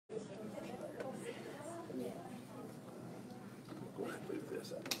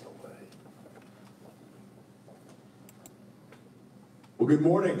Well, good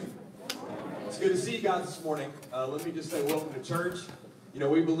morning. It's good to see you guys this morning. Let me just say welcome to church. You know,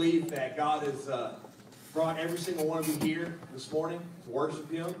 we believe that God has brought every single one of you here this morning to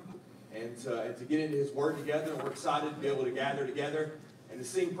worship Him and to get into His Word together. And we're excited to be able to gather together and to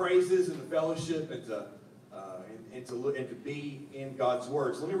sing praises and to fellowship and to be in God's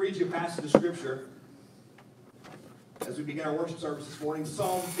Word. So let me read you a passage of Scripture as we begin our worship service this morning.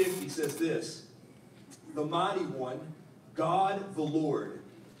 Psalm 50 says this: "The mighty one, God the Lord,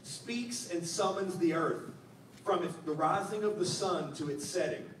 speaks and summons the earth from the rising of the sun to its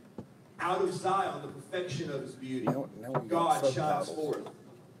setting. Out of Zion, the perfection of His beauty. God shines forth.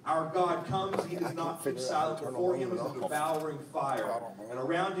 Our God comes, He does not keep silent. Before Him is a devouring fire, and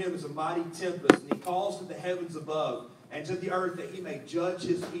around Him is a mighty tempest. And He calls to the heavens above and to the earth that He may judge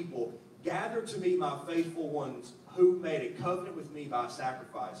His people. Gather to me my faithful ones, who made a covenant with me by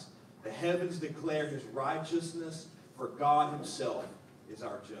sacrifice. The heavens declare His righteousness, for God Himself is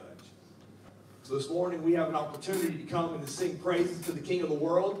our judge." So this morning we have an opportunity to come and to sing praises to the King of the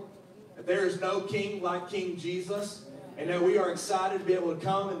world. That there is no king like King Jesus. And that we are excited to be able to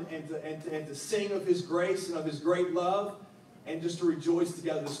come and to sing of His grace and of His great love. And just to rejoice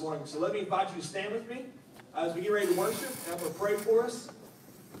together this morning. So let me invite you to stand with me as we get ready to worship. And I'm going to pray for us.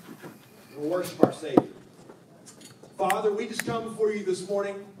 And we'll worship our Savior. Father, we just come before you this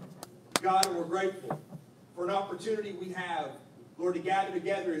morning, God, and we're grateful for an opportunity we have, Lord, to gather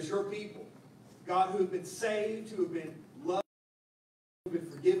together as your people. God, who have been saved, who have been loved, who have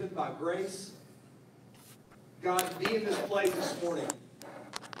been forgiven by grace. God, to be in this place this morning.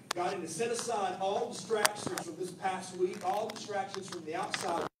 God, and to set aside all distractions from this past week, all distractions from the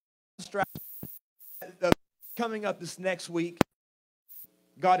outside, distractions coming up this next week.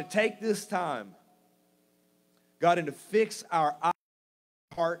 God, to take this time, God, and to fix our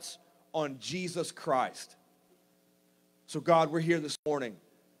hearts on Jesus Christ. So, God, we're here this morning,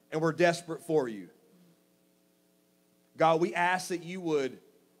 and we're desperate for you. God, we ask that you would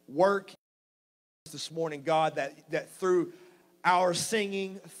work this morning, God, that through our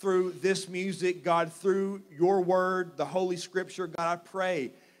singing, through this music, God, through your word, the Holy Scripture, God, I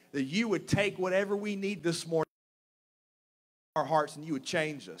pray that you would take whatever we need this morning in our hearts and you would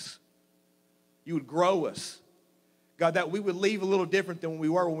change us. You would grow us. God, that we would leave a little different than we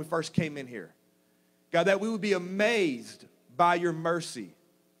were when we first came in here. God, that we would be amazed by your mercy.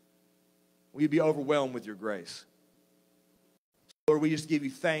 We'd be overwhelmed with your grace. Lord, we just give you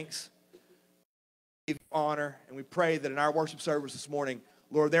thanks, give you honor, and we pray that in our worship service this morning,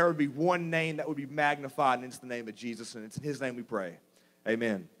 Lord, there would be one name that would be magnified, and it's the name of Jesus, and it's in His name we pray.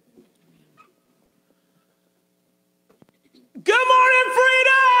 Amen. Good morning,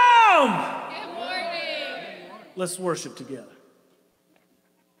 freedom! Good morning. Let's worship together.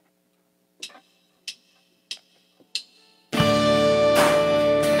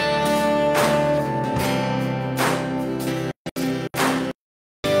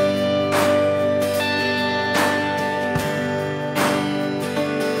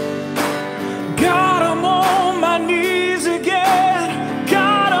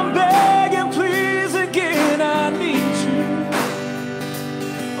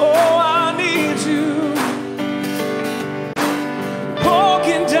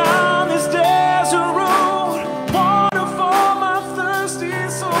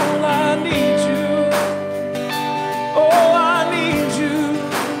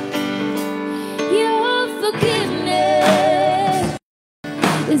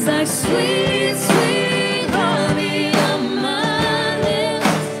 It's like sweet, sweet honey on my lips,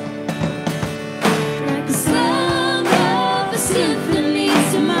 like the sound of a symphony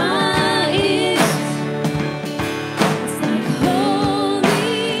to my ears. It's like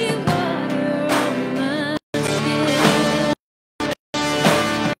holy water on my skin.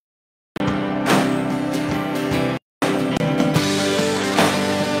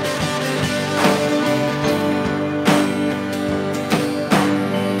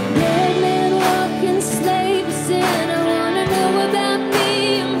 Dead man walking, slave to sin. I wanna know about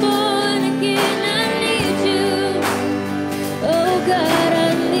being born again. I need you, oh God, I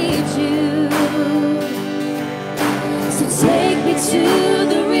need you. So take me to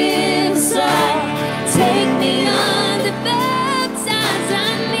the riverside, take me under baptized. I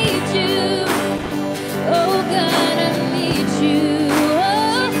need you, oh God, I need you.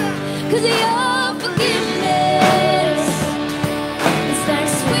 Oh, 'cause your forgiveness, it's like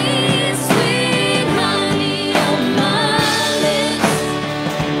sweet, sweet honey on my lips,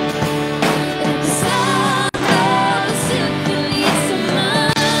 like the sound of a symphony to my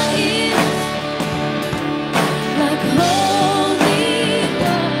ears, like holy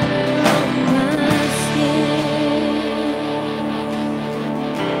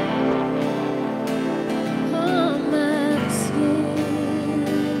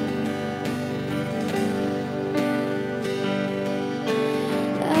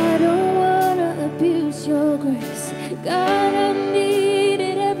God, I need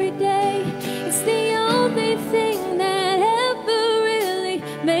it every day. It's the only thing that ever really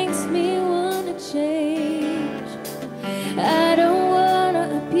makes me wanna change. I don't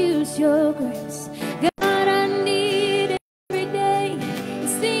wanna abuse your grace. God, I need it every day.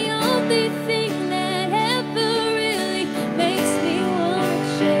 It's the only thing that ever really makes me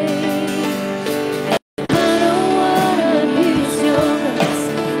wanna change. I don't wanna abuse your grace.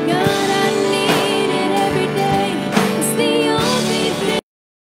 God, I need it every day. It's the only thing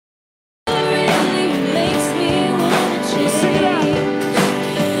that really makes me wanna change.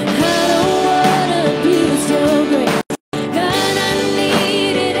 I don't wanna abuse your grace. God, I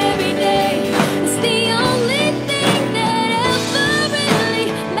need it every day. It's the only thing that ever really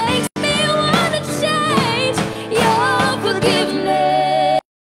makes me wanna change. Your forgiveness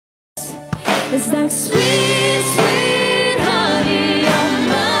is like sweet, sweet honey on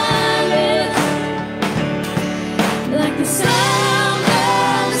my lips, like the sound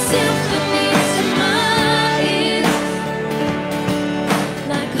of a symphony to my ears,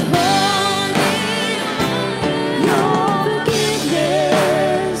 like holy water. Your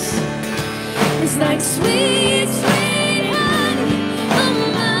forgiveness is like sweet, sweet honey on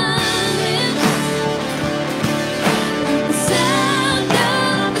my lips, like the sound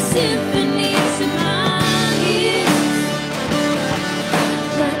of a symphony to my ears,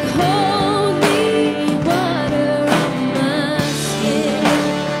 like holy water on my skin.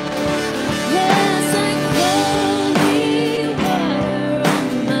 Yes, like holy water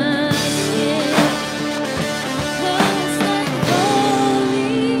on my skin. Oh, it's like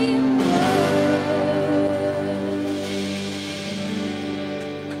holy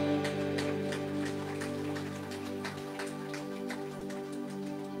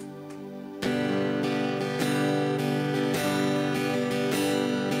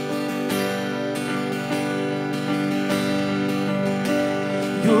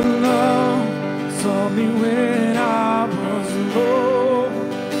Your love saw me when I was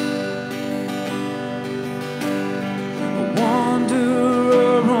alone, a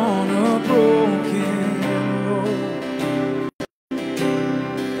wanderer on a broken road,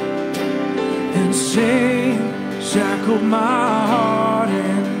 and shame shackled my heart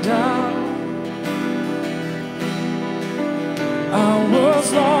and I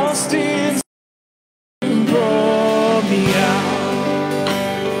was lost in sin, you brought me out.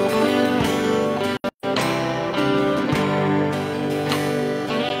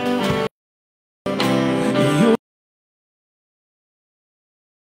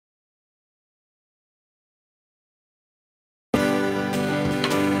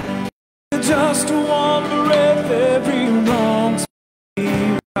 Just to wonder if every wrong's be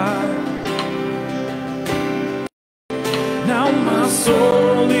right. Now my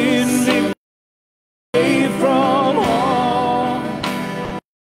soul in victory from all.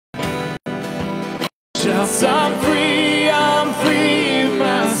 Just I'm free in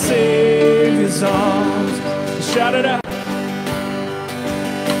my Savior's arms. Shout it out.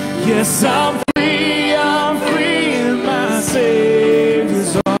 Yes, I'm free in my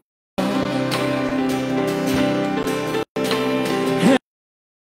Savior's arms.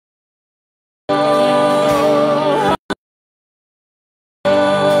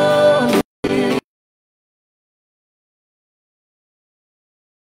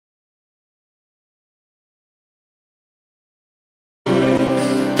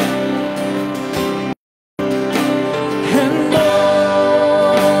 And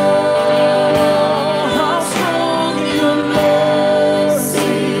how strong your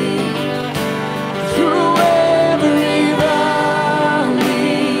mercy through every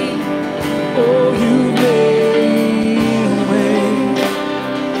valley. Oh, you made a way.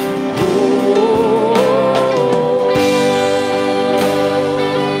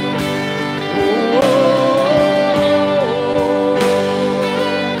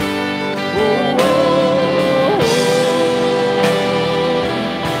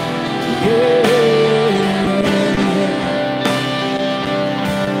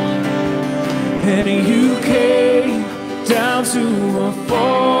 And you came down to a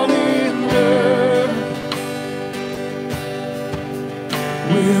fallen earth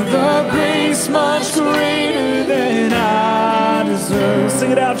with a grace much greater than I deserve.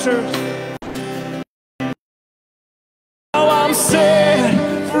 Sing it out, church. Now I'm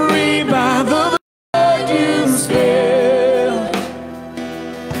set free by the blood you spilled.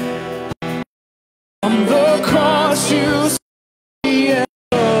 On the cross you see and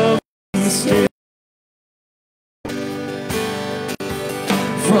love me still.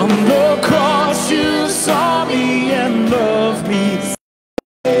 From the cross you saw me and loved me.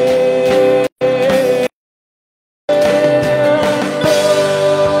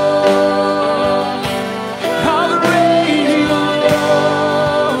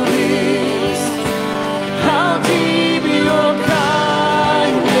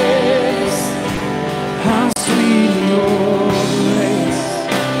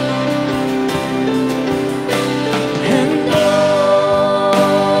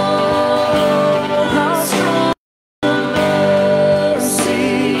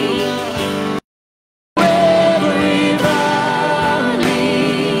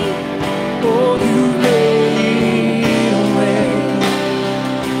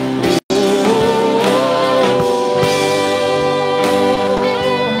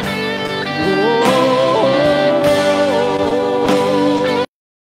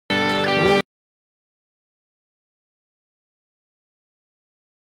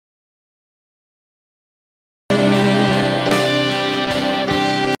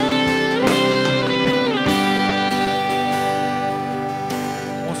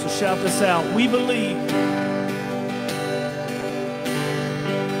 help us out. We believe.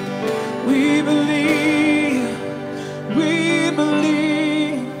 We believe. We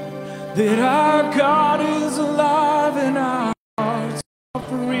believe that our God is alive and our hearts are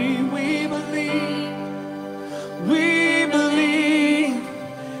free. We believe. We believe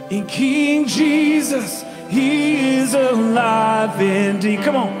in King Jesus. He is alive indeed.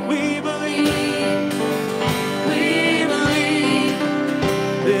 Come on. We believe. We believe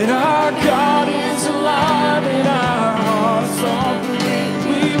that our God is alive and our hearts are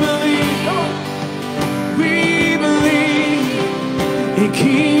free. We believe. Come on. We believe in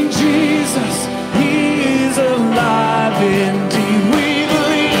King Jesus. He is alive indeed. We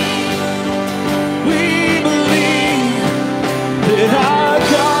believe. We believe that our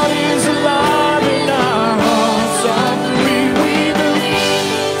God is alive and our hearts are free. We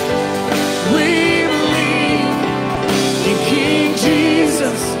believe. We believe in King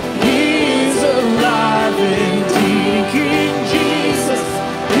Jesus. He is alive indeed. King Jesus.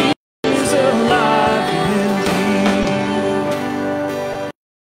 He is alive indeed.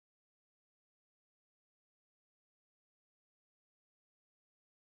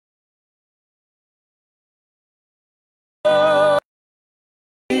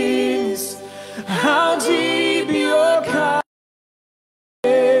 How deep your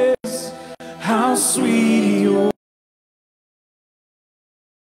kindness, how sweet your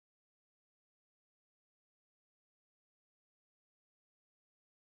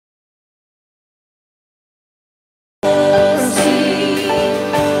mercy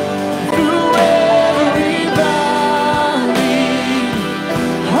through every valley.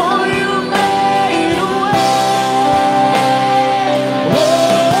 Oh, you made a way.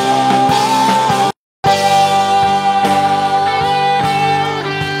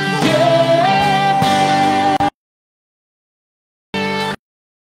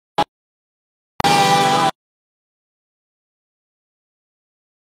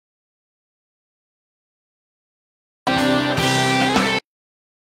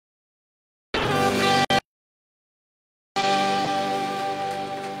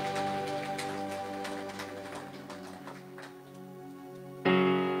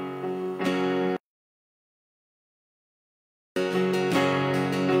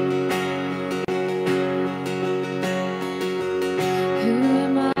 Who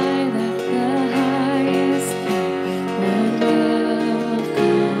am I that the highest King would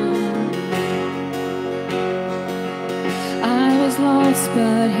welcome? I was lost,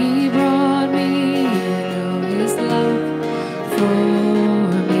 but He brought me. You know His love for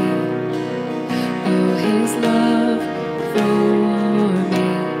me. Oh, His love for me.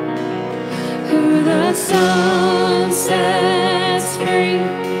 Who the Son sets free.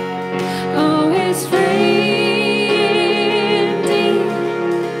 Oh, is free indeed.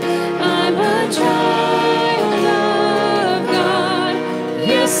 I'm a child of God.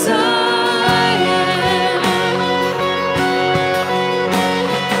 Yes, I am.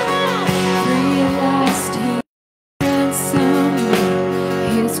 Free at last, He ransomed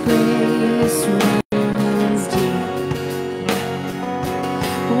me. His grace runs deep.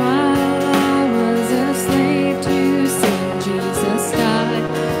 While I was a slave to sin, Jesus died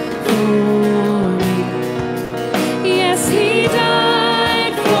for me. Yes, He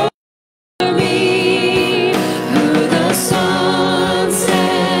died for me. Who the Son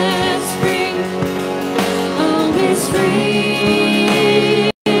set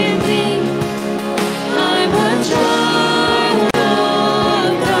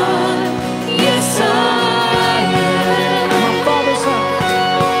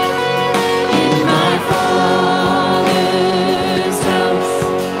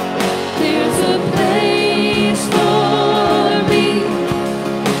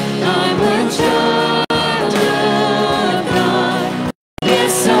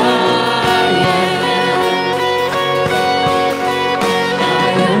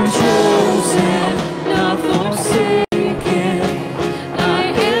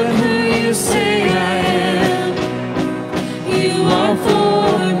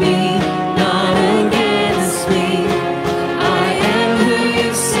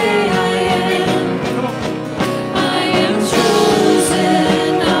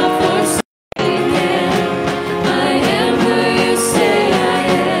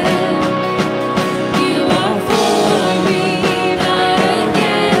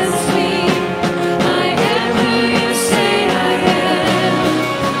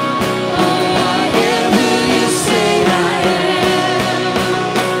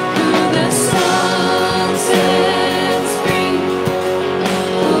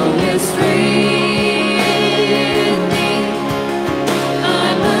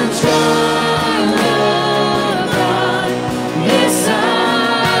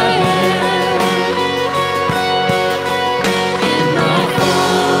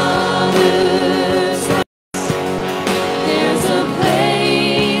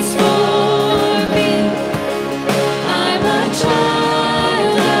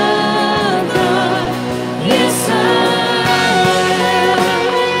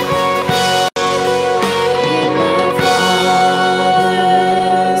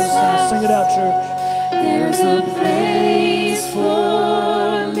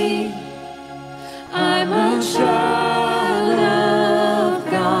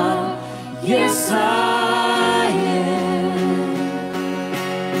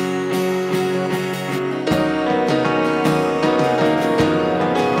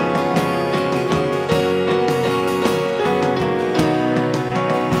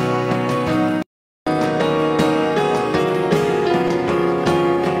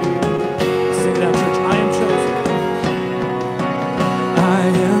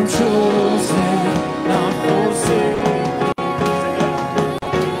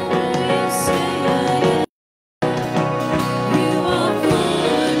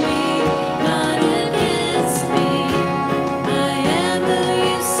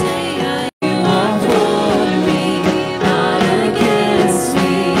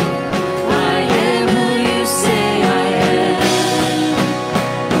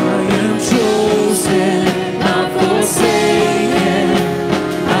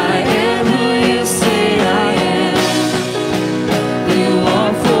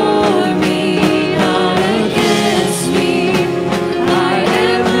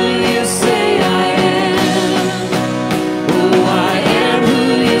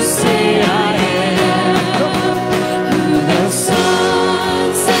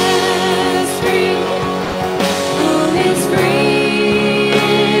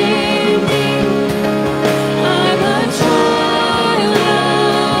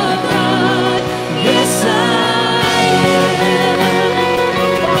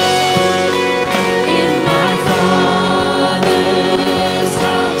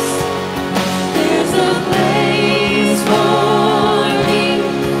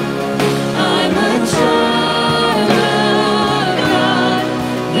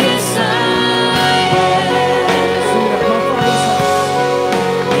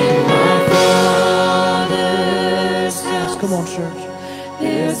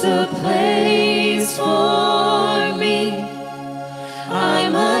there's a place for me.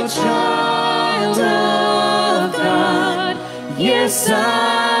 I'm a child of God. Yes,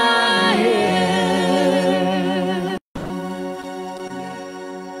 I am.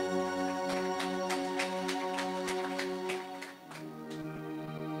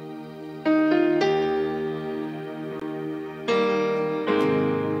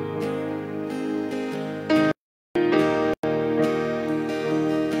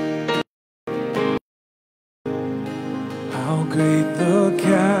 How great the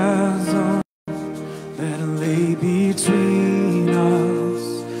chasm that lay between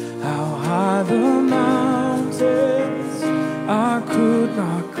us, how high the mountains I could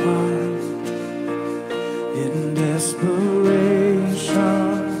not climb. In desperation,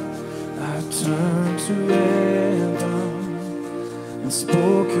 I turned to heaven and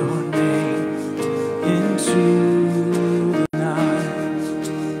spoke your name into the night.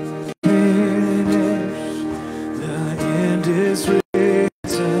 Finished, the end is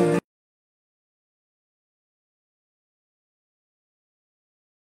written.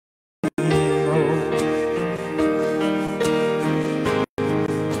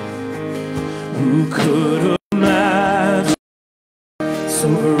 Who could imagine so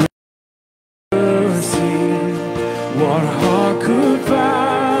mercy? What heart could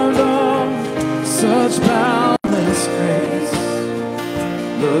fathom such boundless grace?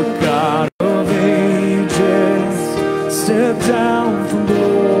 The God of ages stepped down from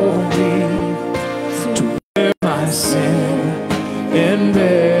glory to bear my sin and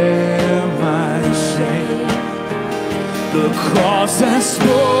bear my shame. The cross has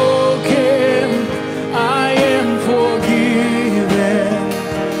spoken, I am forgiven.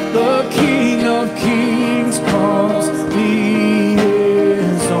 The King of Kings calls me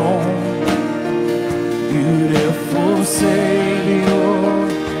his own. Beautiful Savior,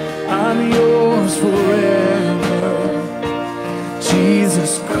 I'm yours forever.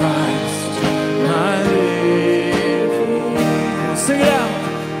 Jesus Christ, my living. Sing it out.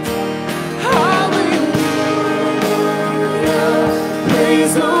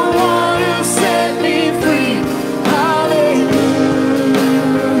 Praise the one who set me free. Hallelujah.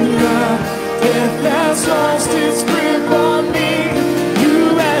 Death has lost its grip on me.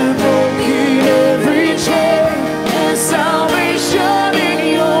 You have broken every chain. And salvation in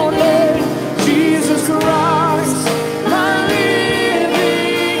your name. Jesus Christ, my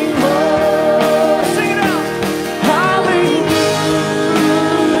living Lord. Sing it out. Hallelujah.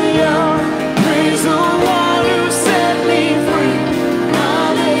 Praise the one who set me free.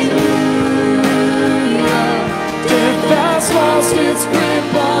 Lost its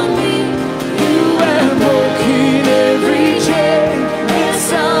grip on me. You have broken every chain. And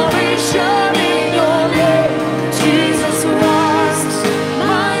salvation in your name. Jesus Christ,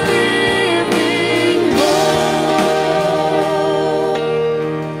 my living Lord.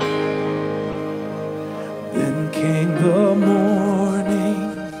 Then came the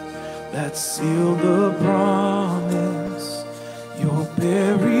morning that sealed the promise. Your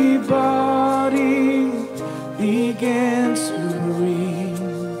very body began to breathe.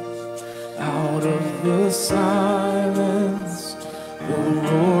 Out of the silence, the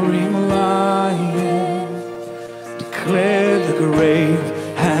roaring lion declared the grave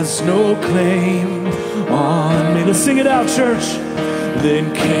has no claim on me. Let's sing it out, church.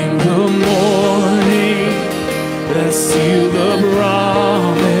 Then came the morning that sealed the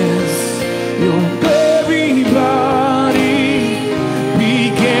promise. Your very body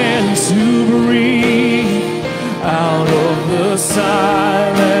began to breathe. Out of the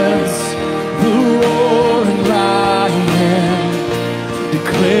silence, the roaring lion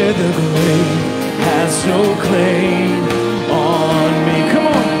declared the grave has no claim on me. Come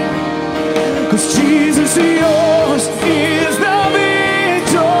on, 'cause Jesus, yours is the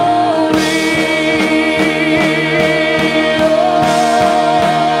victory. Oh,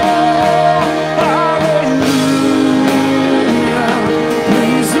 hallelujah.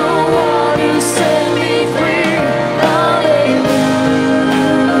 Praise the one who set me free.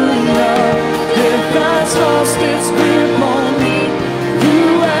 Lost its grip on me. You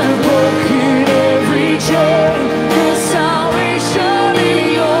have broken every chain. Your salvation in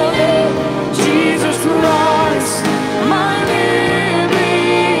your name. Jesus Christ,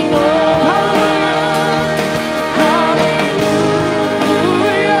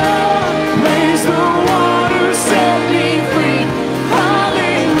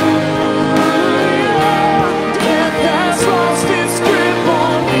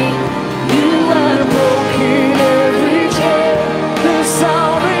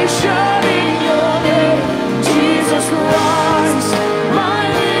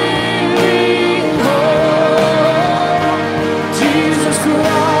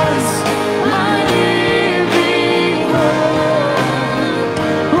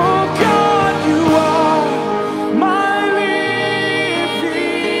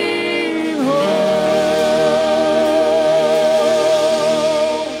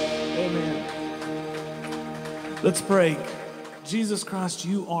 Let's pray. Jesus Christ,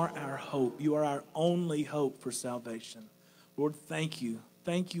 you are our hope. You are our only hope for salvation. Lord, thank you.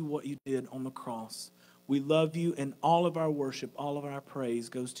 Thank you what you did on the cross. We love you, and all of our worship, all of our praise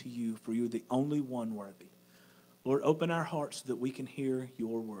goes to you, for you're the only one worthy. Lord, open our hearts so that we can hear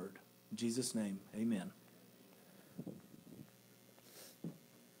your word. In Jesus' name, amen.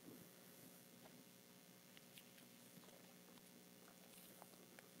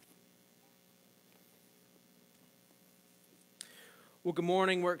 Well, good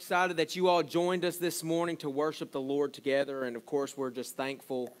morning. We're excited that you all joined us this morning to worship the Lord together. And, of course, we're just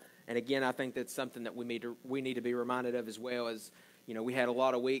thankful. And, again, I think that's something that we need to be reminded of as well. As, you know, we had a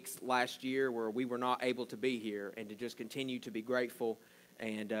lot of weeks last year where we were not able to be here, and to just continue to be grateful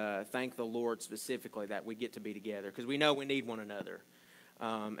and thank the Lord specifically that we get to be together, because we know we need one another.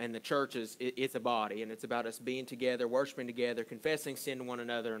 And the church it's a body, and it's about us being together, worshiping together, confessing sin to one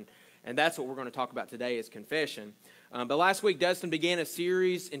another. And that's what we're going to talk about today is confession. But last week, Dustin began a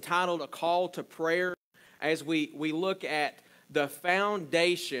series entitled A Call to Prayer, as we look at the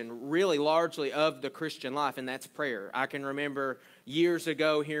foundation, really largely, of the Christian life, and that's prayer. I can remember years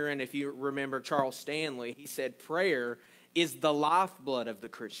ago hearing, if you remember Charles Stanley, he said prayer is the lifeblood of the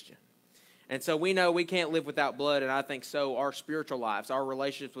Christian. And so we know we can't live without blood, and I think so our spiritual lives, our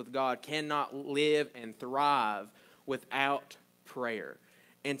relationships with God cannot live and thrive without prayer.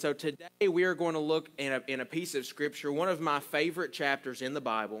 And so today we are going to look in a piece of Scripture, one of my favorite chapters in the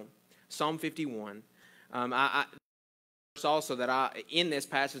Bible, Psalm 51. Also that in this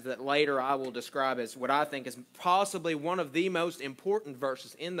passage that later I will describe as what I think is possibly one of the most important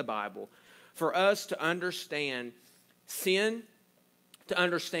verses in the Bible for us to understand sin, to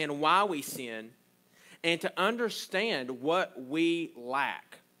understand why we sin, and to understand what we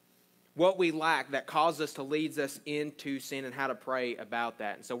lack. What we lack that causes us to lead us into sin, and how to pray about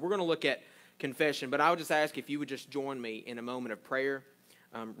that. And so we're going to look at confession, but I would just ask if you would just join me in a moment of prayer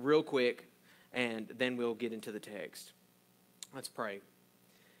real quick, and then we'll get into the text. Let's pray.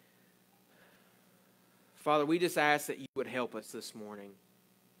 Father, we just ask that you would help us this morning.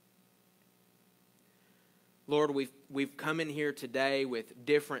 Lord, we've come in here today with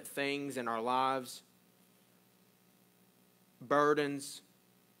different things in our lives, burdens,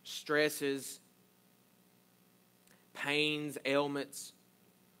 stresses, pains, ailments,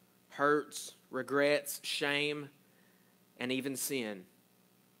 hurts, regrets, shame, and even sin.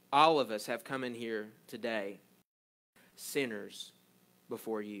 All of us have come in here today, sinners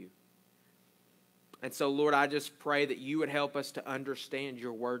before you. And so, Lord, I just pray that you would help us to understand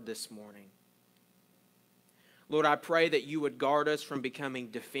your word this morning. Lord, I pray that you would guard us from becoming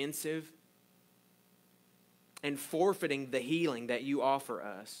defensive and forfeiting the healing that you offer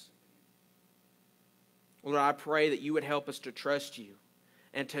us. Lord, I pray that you would help us to trust you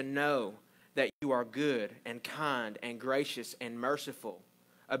and to know that you are good and kind and gracious and merciful,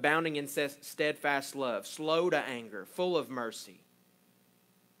 abounding in steadfast love, slow to anger, full of mercy.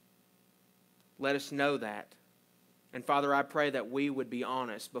 Let us know that. And Father, I pray that we would be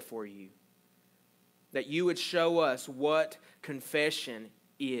honest before you, that you would show us what confession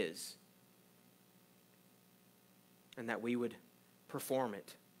is, and that we would perform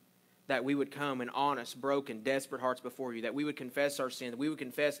it, that we would come in honest, broken, desperate hearts before you, that we would confess our sin, that we would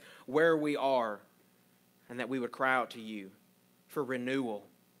confess where we are, and that we would cry out to you for renewal,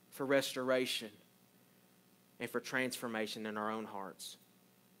 for restoration, and for transformation in our own hearts.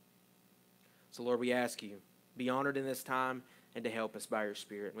 So, Lord, we ask you, be honored in this time and to help us by your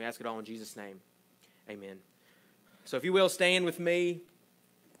Spirit. We ask it all in Jesus' name. Amen. So if you will, stand with me.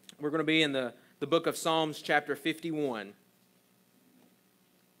 We're going to be in the book of Psalms, chapter 51.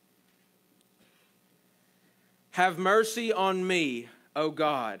 Have mercy on me, O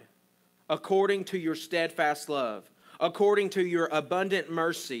God, according to your steadfast love. According to your abundant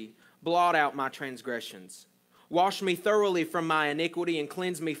mercy, blot out my transgressions. Wash me thoroughly from my iniquity and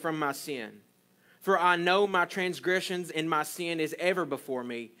cleanse me from my sin. For I know my transgressions and my sin is ever before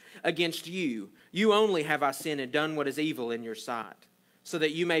me. Against you, you only have I sinned and done what is evil in your sight, so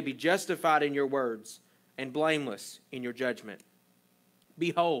that you may be justified in your words and blameless in your judgment.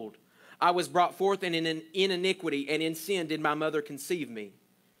 Behold, I was brought forth in iniquity, and in sin did my mother conceive me.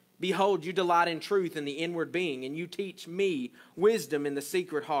 Behold, you delight in truth in the inward being, and you teach me wisdom in the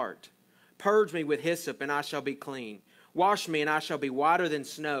secret heart. Purge me with hyssop, and I shall be clean. Wash me, and I shall be whiter than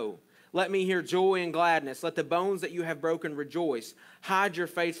snow. Let me hear joy and gladness. Let the bones that you have broken rejoice. Hide your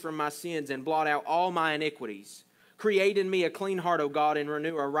face from my sins and blot out all my iniquities. Create in me a clean heart, O God, and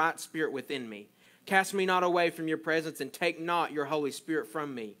renew a right spirit within me. Cast me not away from your presence, and take not your Holy Spirit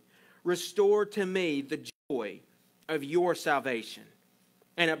from me. Restore to me the joy of your salvation,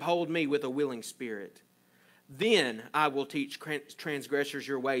 and uphold me with a willing spirit. Then I will teach transgressors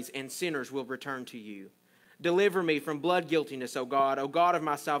your ways, and sinners will return to you. Deliver me from blood guiltiness, O God of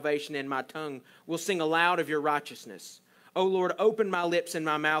my salvation, and my tongue will sing aloud of your righteousness. O Lord, open my lips, and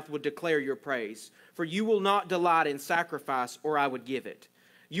my mouth will declare your praise. For you will not delight in sacrifice, or I would give it.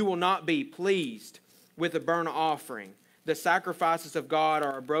 You will not be pleased with a burnt offering. The sacrifices of God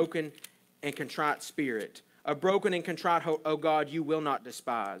are a broken and contrite spirit. A broken and contrite, O God, you will not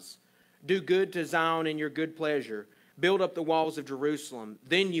despise. Do good to Zion in your good pleasure. Build up the walls of Jerusalem.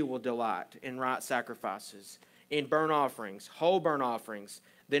 Then you will delight in right sacrifices, in burnt offerings, whole burnt offerings.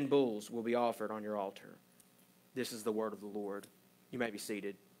 Then bulls will be offered on your altar. This is the word of the Lord. You may be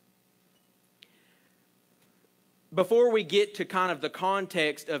seated. Before we get to kind of the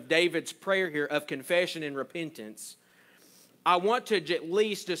context of David's prayer here of confession and repentance, I want to at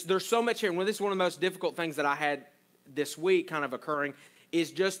least just, there's so much here, and this is one of the most difficult things that I had this week kind of occurring,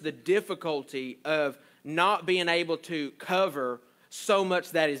 is just the difficulty of not being able to cover so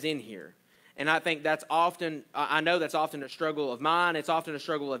much that is in here. And I think that's often, I know that's often a struggle of mine, it's often a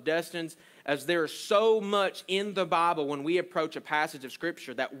struggle of Dustin's, as there is so much in the Bible when we approach a passage of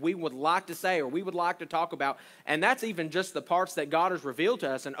Scripture that we would like to say or we would like to talk about, and that's even just the parts that God has revealed to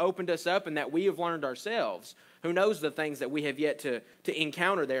us and opened us up and that we have learned ourselves. Who knows the things that we have yet to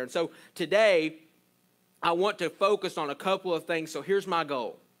encounter there. And so today, I want to focus on a couple of things. So here's my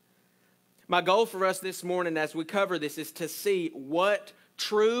goal. My goal for us this morning as we cover this is to see what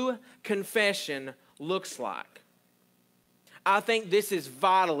true confession looks like. I think this is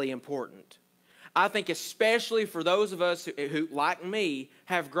vitally important. I think especially for those of us who, like me,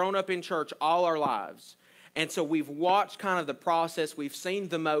 have grown up in church all our lives. And so we've watched kind of the process, we've seen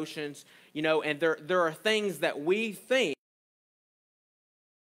the motions, you know, and there are things that we think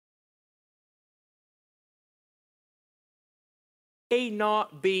may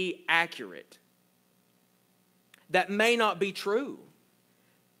not be accurate, that may not be true.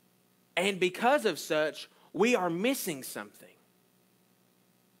 And because of such, we are missing something.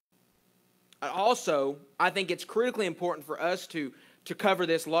 Also, I think it's critically important for us to cover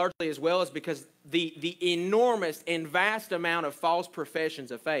this largely as well, is because the enormous and vast amount of false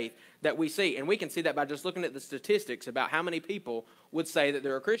professions of faith that we see, and we can see that by just looking at the statistics about how many people would say that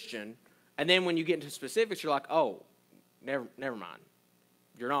they're a Christian, and then when you get into specifics, you're like, oh, never mind,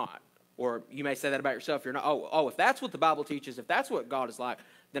 you're not. Or you may say that about yourself, you're not. Oh, if that's what the Bible teaches, if that's what God is like,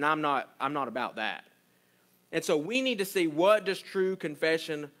 then I'm not about that. And so we need to see, what does true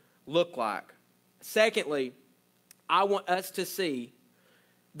confession look like? Secondly, I want us to see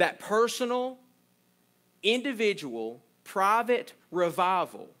that personal, individual, private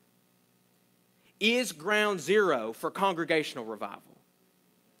revival is ground zero for congregational revival.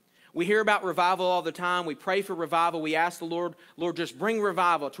 We hear about revival all the time. We pray for revival. We ask the Lord, just bring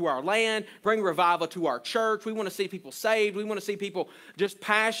revival to our land, bring revival to our church. We want to see people saved. We want to see people just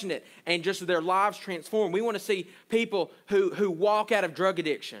passionate and just their lives transformed. We want to see people who walk out of drug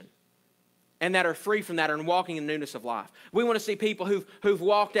addiction and that are free from that and walking in the newness of life. We want to see people who've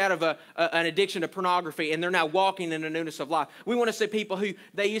walked out of an addiction to pornography and they're now walking in the newness of life. We want to see people who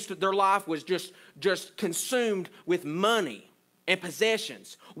their life was just consumed with money and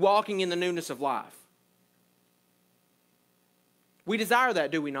possessions, walking in the newness of life. We desire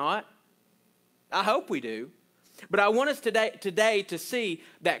that, do we not? I hope we do. But I want us today to see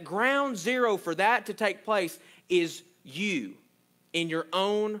that ground zero for that to take place is you in your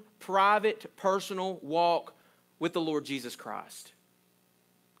own private, personal walk with the Lord Jesus Christ.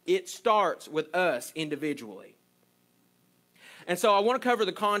 It starts with us individually. And so I want to cover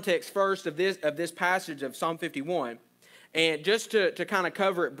the context first of this passage of Psalm 51. And just to kind of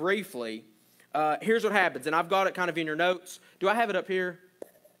cover it briefly, here's what happens. And I've got it kind of in your notes. Do I have it up here?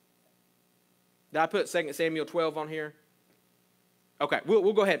 Did I put 2 Samuel 12 on here? Okay,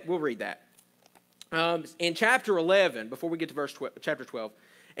 we'll go ahead. We'll read that. In chapter 11, before we get to chapter 12,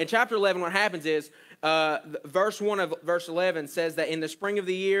 in chapter 11, what happens is, verse 1 of verse 11 says that in the spring of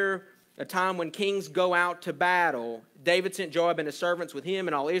the year, a time when kings go out to battle, David sent Joab and his servants with him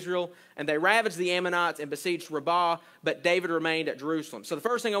and all Israel, and they ravaged the Ammonites and besieged Rabbah, but David remained at Jerusalem. So the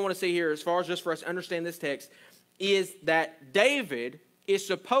first thing I want to see here, as far as just for us to understand this text, is that David is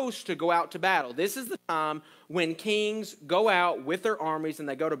supposed to go out to battle. This is the time when kings go out with their armies and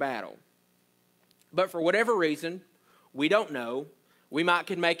they go to battle. But for whatever reason, we don't know. We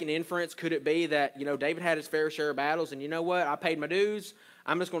could make an inference. Could it be that, David had his fair share of battles, and you know what? I paid my dues.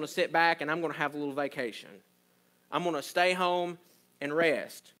 I'm just going to sit back and I'm going to have a little vacation. I'm going to stay home and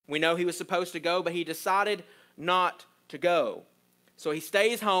rest. We know he was supposed to go, but he decided not to go. So he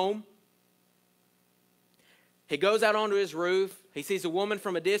stays home. He goes out onto his roof. He sees a woman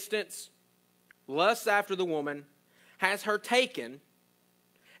from a distance, lusts after the woman, has her taken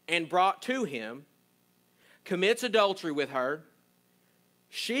and brought to him, commits adultery with her.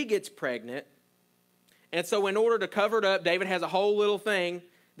 She gets pregnant. And so in order to cover it up, David has a whole little thing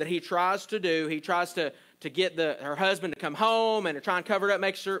that he tries to do. He tries to get her husband to come home and to try and cover it up,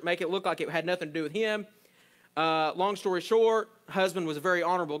 make it look like it had nothing to do with him. Long story short, husband was a very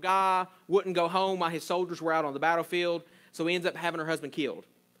honorable guy, wouldn't go home while his soldiers were out on the battlefield, so he ends up having her husband killed.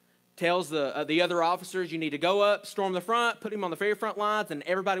 Tells the other officers, you need to go up, storm the front, put him on the very front lines, and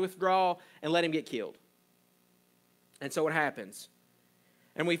everybody withdraw and let him get killed. And so it happens.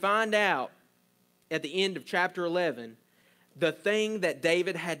 And we find out at the end of chapter 11, the thing that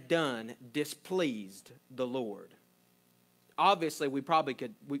David had done displeased the Lord. Obviously, we probably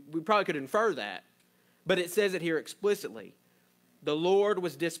could infer that, but it says it here explicitly. The Lord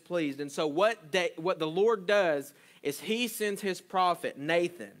was displeased. And so what the Lord does is he sends his prophet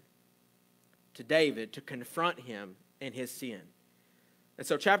Nathan to David to confront him in his sin. And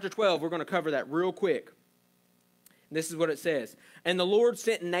so chapter 12, we're going to cover that real quick. This is what it says. And the Lord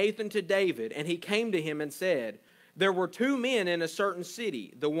sent Nathan to David, and he came to him and said, there were two men in a certain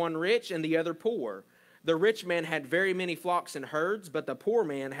city, the one rich and the other poor. The rich man had very many flocks and herds, but the poor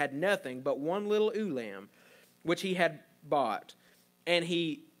man had nothing but one little ewe lamb, which he had bought. And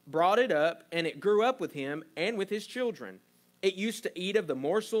he brought it up, and it grew up with him and with his children. It used to eat of the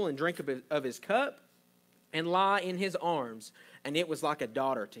morsel and drink of his cup and lie in his arms, and it was like a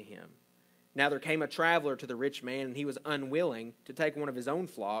daughter to him. Now there came a traveler to the rich man, and he was unwilling to take one of his own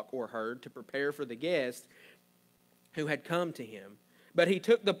flock or herd to prepare for the guest who had come to him. But he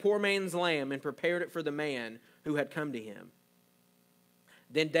took the poor man's lamb and prepared it for the man who had come to him.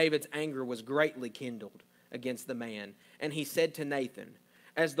 Then David's anger was greatly kindled against the man, and he said to Nathan,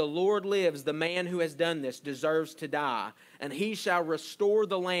 as the Lord lives, the man who has done this deserves to die, and he shall restore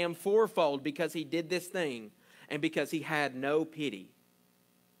the lamb fourfold because he did this thing, and because he had no pity.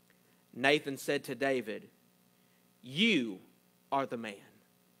 Nathan said to David, you are the man.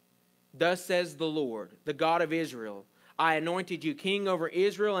 Thus says the Lord, the God of Israel, I anointed you king over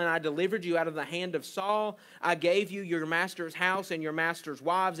Israel, and I delivered you out of the hand of Saul. I gave you your master's house and your master's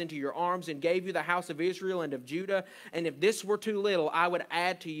wives into your arms, and gave you the house of Israel and of Judah. And if this were too little, I would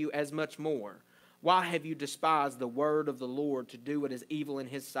add to you as much more. Why have you despised the word of the Lord to do what is evil in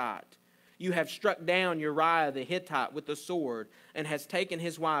his sight? You have struck down Uriah the Hittite with the sword, and has taken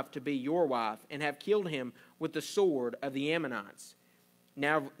his wife to be your wife, and have killed him with the sword of the Ammonites.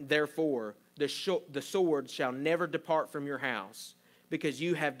 Now, therefore, the sword shall never depart from your house, because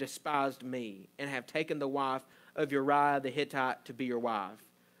you have despised me, and have taken the wife of Uriah the Hittite to be your wife.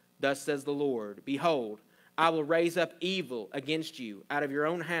 Thus says the Lord, behold, I will raise up evil against you out of your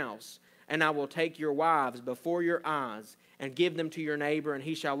own house, and I will take your wives before your eyes, and give them to your neighbor, and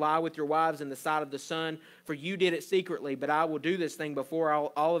he shall lie with your wives in the sight of the sun, for you did it secretly, but I will do this thing before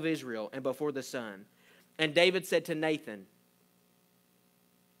all of Israel, and before the sun. And David said to Nathan,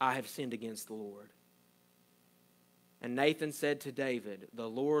 I have sinned against the Lord. And Nathan said to David, the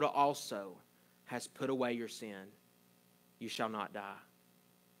Lord also has put away your sin. You shall not die.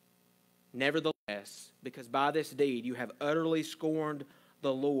 Nevertheless, because by this deed you have utterly scorned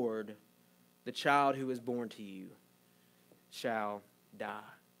the Lord, the child who is born to you shall die.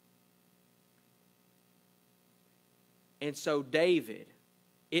 And so David,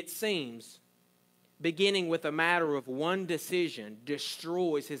 it seems, beginning with a matter of one decision,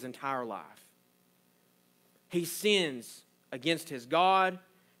 destroys his entire life. He sins against his God.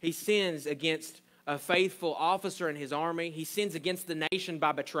 He sins against a faithful officer in his army. He sins against the nation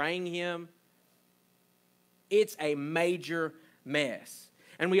by betraying him. It's a major mess.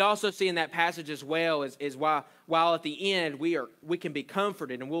 And we also see in that passage as well is while at the end we can be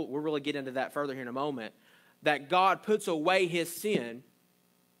comforted, and we'll really get into that further here in a moment, that God puts away his sin,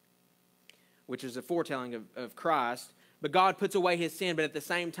 which is a foretelling of Christ. But God puts away his sin, but at the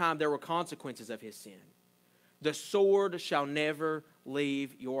same time, there were consequences of his sin. The sword shall never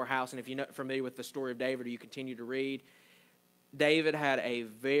leave your house. And if you're not familiar with the story of David, or you continue to read, David had a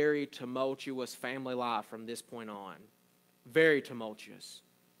very tumultuous family life from this point on. Very tumultuous.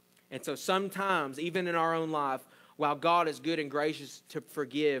 And so sometimes, even in our own life, while God is good and gracious to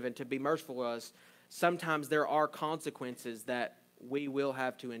forgive and to be merciful to us, sometimes there are consequences that we will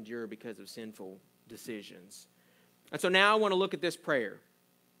have to endure because of sinful decisions. And so now I want to look at this prayer.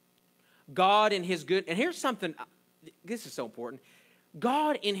 God in his good, and here's something, this is so important.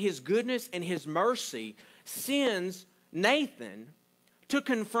 God in his goodness and his mercy sends Nathan to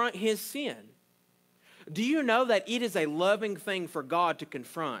confront his sin. Do you know that it is a loving thing for God to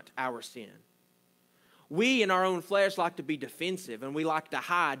confront our sin? we in our own flesh like to be defensive and we like to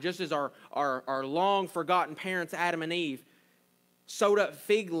hide, just as our long forgotten parents, Adam and Eve, sewed up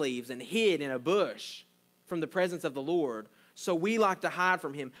fig leaves and hid in a bush from the presence of the Lord. So we like to hide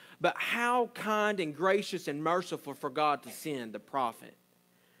from him. But how kind and gracious and merciful for God to send the prophet.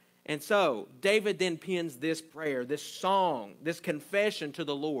 And so David then pens this prayer, this song, this confession to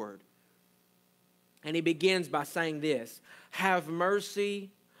the Lord. And he begins by saying this: have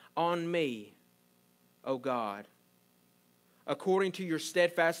mercy on me, O God. According to your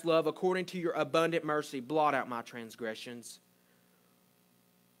steadfast love, according to your abundant mercy, blot out my transgressions.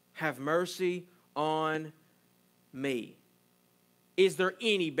 Have mercy on me. Is there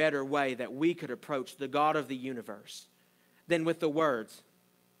any better way that we could approach the God of the universe than with the words,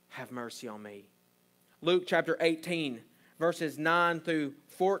 have mercy on me? Luke chapter 18, verses 9 through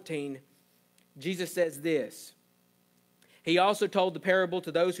 14, Jesus says this: he also told the parable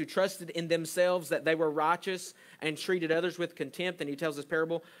to those who trusted in themselves that they were righteous and treated others with contempt. And he tells this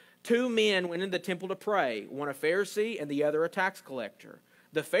parable: 2 men went into the temple to pray, one a Pharisee and the other a tax collector.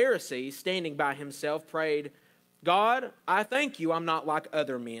 The Pharisee, standing by himself, prayed, God, I thank you I'm not like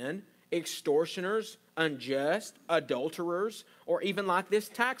other men, extortioners, unjust, adulterers, or even like this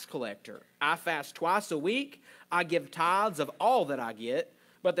tax collector. I fast twice a week. I give tithes of all that I get.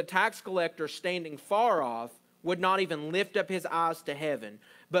 But the tax collector, standing far off, would not even lift up his eyes to heaven,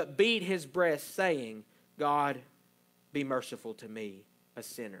 but beat his breast, saying, God, be merciful to me, a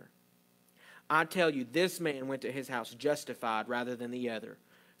sinner. I tell you, this man went to his house justified rather than the other.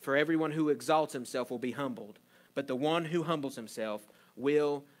 For everyone who exalts himself will be humbled, but the one who humbles himself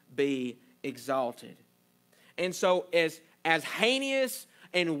will be exalted. And so as heinous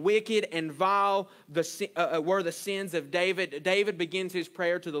and wicked and vile were the sins of David, David begins his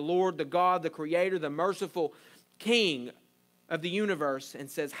prayer to the Lord, the God, the Creator, the merciful King of the universe, and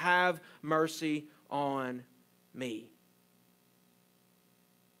says, have mercy on me.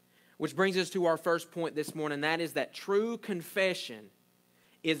 Which brings us to our first point this morning, and that is that true confession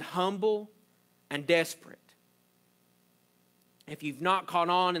is humble and desperate. If you've not caught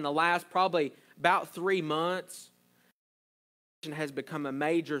on in the last probably about 3 months, has become a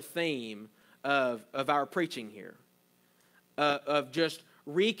major theme of our preaching here, of just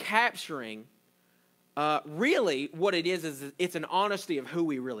recapturing really what it is it's an honesty of who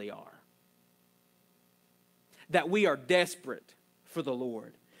we really are. That we are desperate for the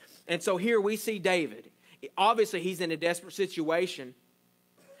Lord. And so here we see David. Obviously, he's in a desperate situation,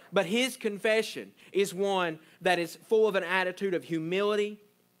 but his confession is one that is full of an attitude of humility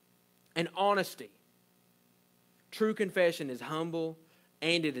and honesty. True confession is humble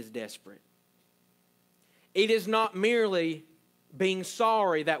and it is desperate. It is not merely being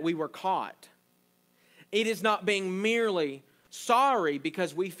sorry that we were caught. It is not being merely sorry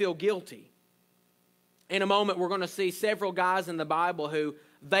because we feel guilty. In a moment, we're going to see several guys in the Bible who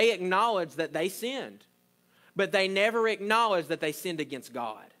they acknowledge that they sinned, but they never acknowledge that they sinned against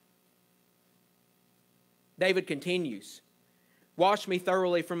God. David continues, wash me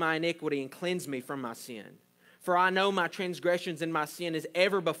thoroughly from my iniquity and cleanse me from my sin. For I know my transgressions and my sin is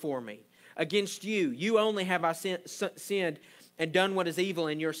ever before me. Against you only have I sinned and done what is evil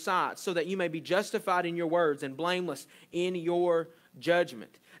in your sight, so that you may be justified in your words and blameless in your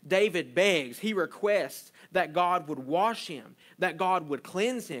judgment. David begs, he requests that God would wash him, that God would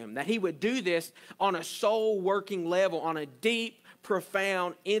cleanse him, that he would do this on a soul-working level, on a deep,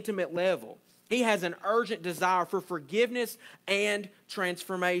 profound, intimate level. He has an urgent desire for forgiveness and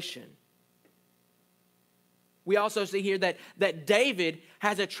transformation. We also see here that David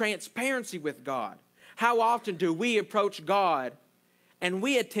has a transparency with God. How often do we approach God and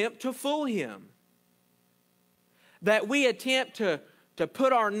we attempt to fool him? That we attempt to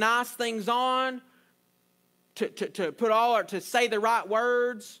put our nice things on, to say the right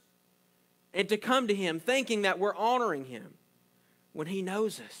words, and to come to him thinking that we're honoring him when he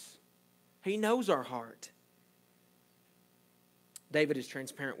knows us. He knows our heart. David is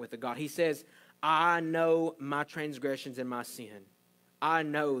transparent with the God. He says, I know my transgressions and my sin. I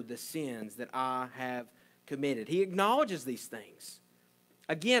know the sins that I have committed. He acknowledges these things.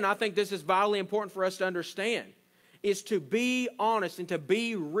 Again, I think this is vitally important for us to understand, is to be honest and to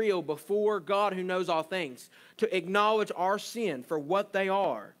be real before God who knows all things, to acknowledge our sin for what they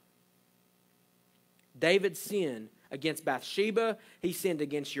are. David sinned against Bathsheba. He sinned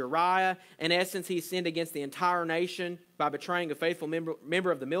against Uriah. In essence, he sinned against the entire nation by betraying a faithful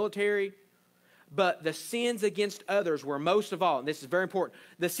member of the military. But the sins against others were most of all, and this is very important,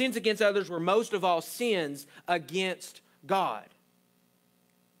 the sins against others were most of all sins against God.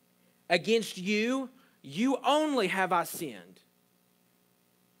 Against you only have I sinned.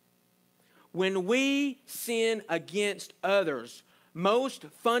 When we sin against others, most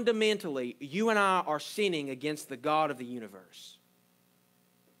fundamentally, you and I are sinning against the God of the universe.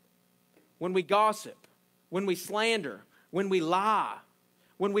 When we gossip, when we slander, when we lie,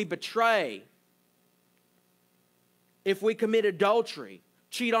 when we betray, if we commit adultery,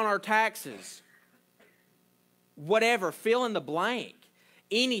 cheat on our taxes, whatever, fill in the blank.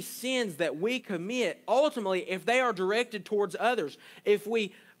 Any sins that we commit, ultimately, if they are directed towards others, if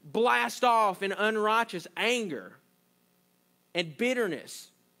we blast off in unrighteous anger and bitterness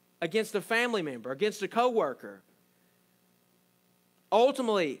against a family member, against a coworker,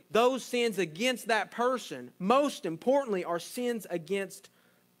 ultimately, those sins against that person, most importantly, are sins against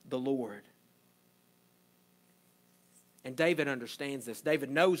the Lord. And David understands this. David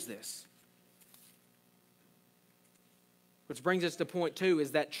knows this. Which brings us to point 2,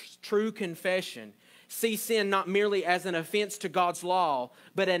 is that true confession sees sin not merely as an offense to God's law,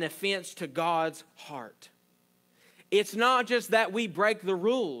 but an offense to God's heart. It's not just that we break the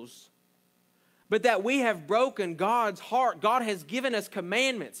rules, but that we have broken God's heart. God has given us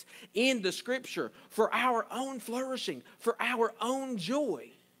commandments in the Scripture for our own flourishing, for our own joy.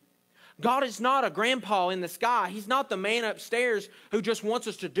 God is not a grandpa in the sky. He's not the man upstairs who just wants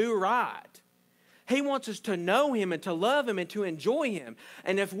us to do right. He wants us to know Him and to love Him and to enjoy Him.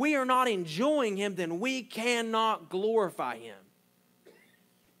 And if we are not enjoying Him, then we cannot glorify Him.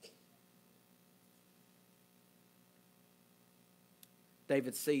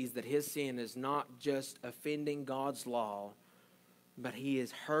 David sees that his sin is not just offending God's law, but he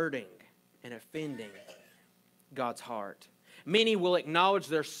is hurting and offending God's heart. Many will acknowledge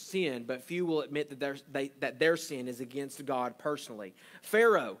their sin, but few will admit that their sin is against God personally.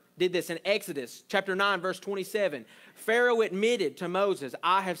 Pharaoh did this in Exodus chapter 9, verse 27. Pharaoh admitted to Moses,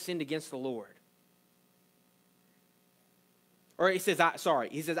 I have sinned against the Lord. Or he says,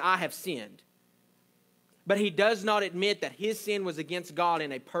 I have sinned. But he does not admit that his sin was against God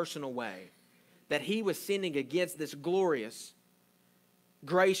in a personal way. That he was sinning against this glorious,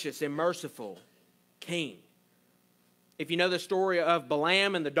 gracious, and merciful king. If you know the story of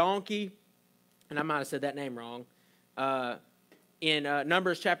Balaam and the donkey, and I might have said that name wrong, in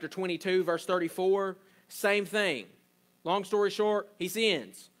Numbers chapter 22, verse 34, same thing. Long story short, he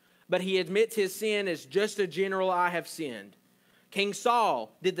sins. But he admits his sin as just a general, I have sinned. King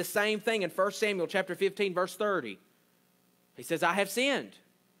Saul did the same thing in 1 Samuel chapter 15, verse 30. He says, I have sinned.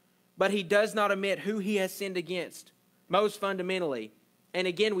 But he does not admit who he has sinned against, most fundamentally. And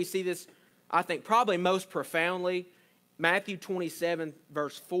again, we see this, I think, probably most profoundly. Matthew 27,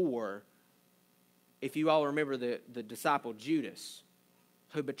 verse 4, if you all remember the disciple Judas,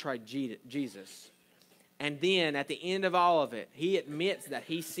 who betrayed Jesus. And then at the end of all of it, he admits that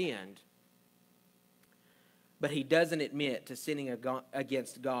he sinned. But he doesn't admit to sinning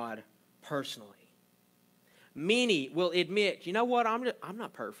against God personally. Many will admit, you know what, I'm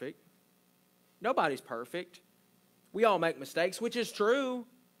not perfect. Nobody's perfect. We all make mistakes, which is true.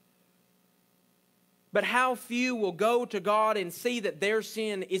 But how few will go to God and see that their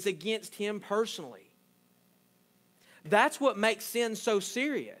sin is against Him personally? That's what makes sin so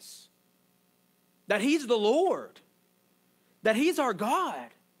serious. That He's the Lord. That He's our God.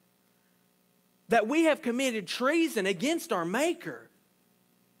 That we have committed treason against our Maker.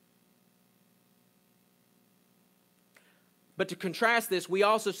 But to contrast this, we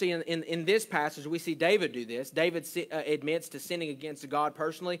also see in this passage, we see David do this. David admits to sinning against God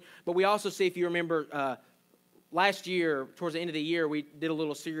personally. But we also see, if you remember, last year, towards the end of the year, we did a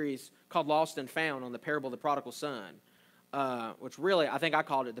little series called Lost and Found on the parable of the prodigal son. Which really, I think I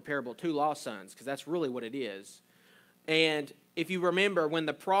called it the parable of two lost sons, because that's really what it is. And if you remember, when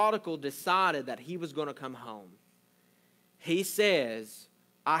the prodigal decided that he was going to come home, he says,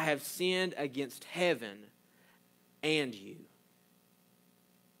 I have sinned against heaven and you.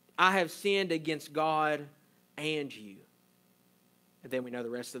 I have sinned against God and you. And then we know the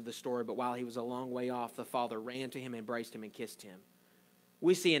rest of the story, but while he was a long way off, the father ran to him, embraced him, and kissed him.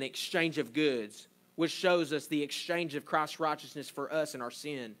 We see an exchange of goods, which shows us the exchange of Christ's righteousness for us and our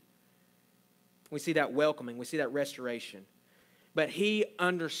sin. We see that welcoming. We see that restoration. But he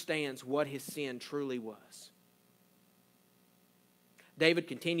understands what his sin truly was. David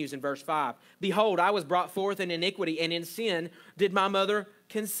continues in verse 5. Behold, I was brought forth in iniquity, and in sin did my mother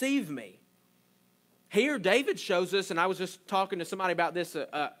conceive me. Here, David shows us, and I was just talking to somebody about this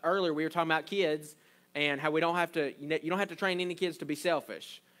earlier. We were talking about kids and how we don't have to, you don't have to train any kids to be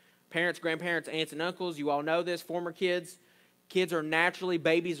selfish. Parents, grandparents, aunts, and uncles, you all know this, former kids. Babies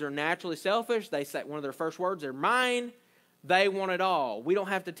are naturally selfish. They say one of their first words, they're mine. They want it all. We don't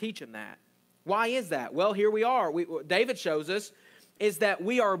have to teach them that. Why is that? Well, here we are. David shows us is that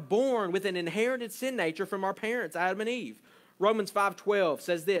we are born with an inherited sin nature from our parents, Adam and Eve. Romans 5:12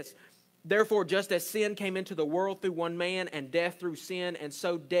 says this, therefore, just as sin came into the world through one man, and death through sin, and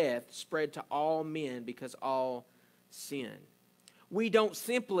so death spread to all men because all sin. We don't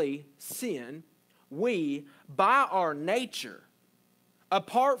simply sin. We, by our nature,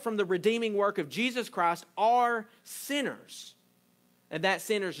 apart from the redeeming work of Jesus Christ, are sinners. And that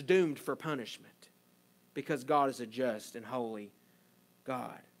sinner's doomed for punishment because God is a just and holy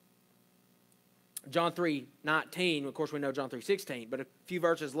God. John 3:19, of course we know John 3:16, but a few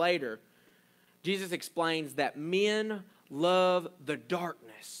verses later, Jesus explains that men love the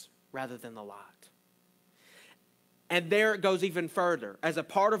darkness rather than the light. And there it goes even further. As a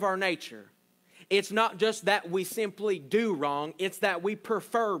part of our nature, it's not just that we simply do wrong, it's that we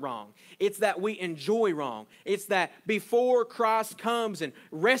prefer wrong. It's that we enjoy wrong. It's that before Christ comes and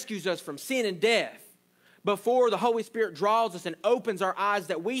rescues us from sin and death, before the Holy Spirit draws us and opens our eyes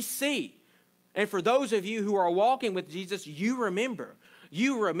that we see. And for those of you who are walking with Jesus, you remember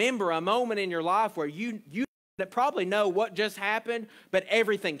a moment in your life where you probably know what just happened, but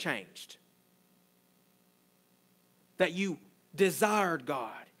everything changed. That you desired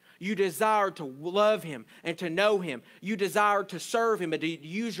God. You desired to love Him and to know Him. You desired to serve Him and to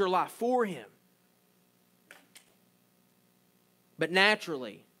use your life for Him. But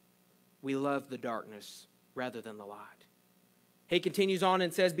naturally, we love the darkness rather than the light. He continues on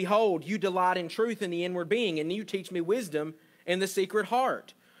and says, behold, you delight in truth in the inward being, and you teach me wisdom in the secret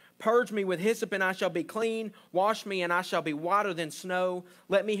heart. Purge me with hyssop, and I shall be clean. Wash me, and I shall be whiter than snow.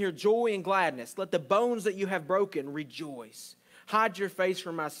 Let me hear joy and gladness. Let the bones that you have broken rejoice. Hide your face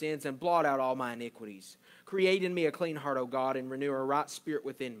from my sins and blot out all my iniquities. Create in me a clean heart, O God, and renew a right spirit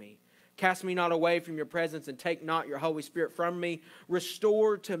within me. Cast me not away from your presence, and take not your Holy Spirit from me.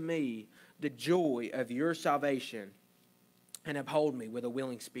 Restore to me the joy of your salvation, and uphold me with a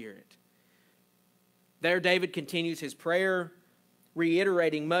willing spirit. There David continues his prayer,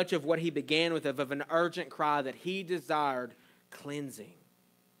 reiterating much of what he began with of an urgent cry that he desired cleansing.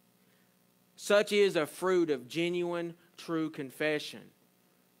 Such is a fruit of genuine, true confession,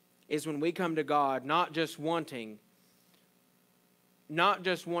 is when we come to God not just wanting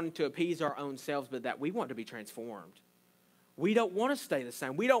to appease our own selves, but that we want to be transformed. We don't want to stay the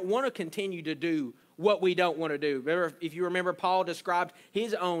same. We don't want to continue to do what we don't want to do. If you remember, Paul described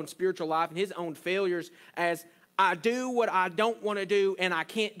his own spiritual life and his own failures as, I do what I don't want to do and I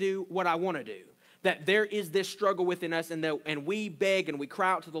can't do what I want to do. That there is this struggle within us, and we beg and we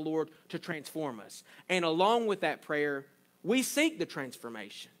cry out to the Lord to transform us. And along with that prayer, we seek the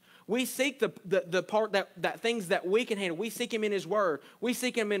transformation. We seek the part that things that we can handle. We seek Him in His Word. We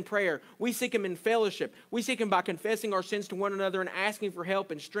seek Him in prayer. We seek Him in fellowship. We seek Him by confessing our sins to one another and asking for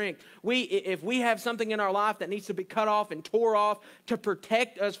help and strength. If we have something in our life that needs to be cut off and tore off to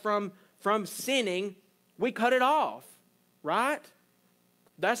protect us from sinning, we cut it off, right?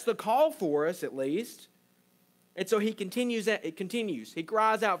 That's the call for us, at least. And so he continues. He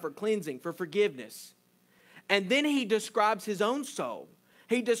cries out for cleansing, for forgiveness. And then he describes his own soul.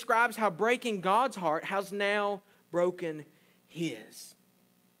 He describes how breaking God's heart has now broken his.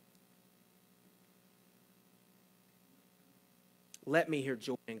 Let me hear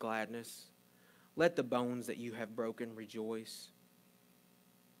joy and gladness. Let the bones that you have broken rejoice.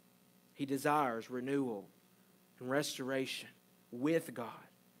 He desires renewal and restoration with God.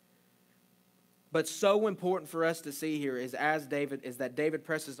 But so important for us to see here is that David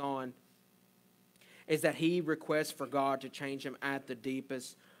presses on, is that he requests for God to change him at the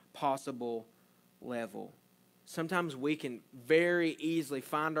deepest possible level. Sometimes we can very easily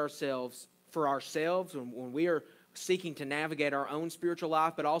find ourselves, when we are seeking to navigate our own spiritual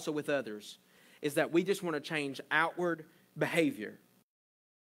life, but also with others, is that we just want to change outward behavior.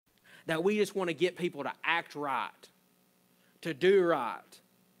 That we just want to get people to act right, to do right.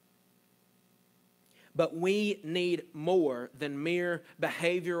 But we need more than mere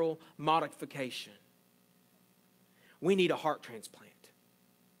behavioral modification. We need a heart transplant.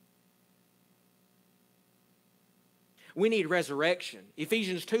 We need resurrection.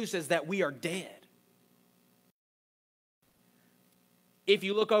 Ephesians 2 says that we are dead. If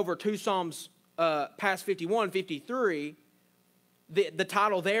you look over to Psalms past 51, 53, the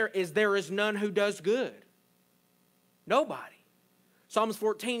title there is, there is none who does good. Nobody. Psalms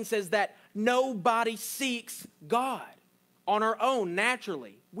 14 says that nobody seeks God on our own,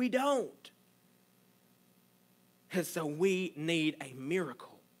 naturally. We don't. And so we need a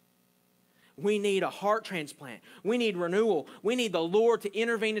miracle. We need a heart transplant. We need renewal. We need the Lord to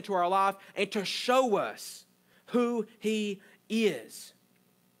intervene into our life and to show us who He is.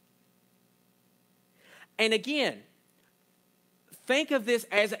 And again, Think of this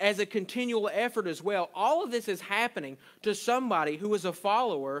as a continual effort as well. All of this is happening to somebody who is a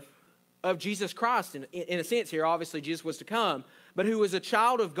follower of Jesus Christ. In a sense here, obviously Jesus was to come, but who is a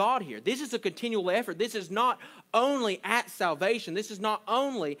child of God here. This is a continual effort. This is not only at salvation. This is not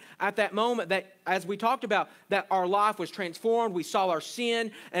only at that moment that, as we talked about, that our life was transformed, we saw our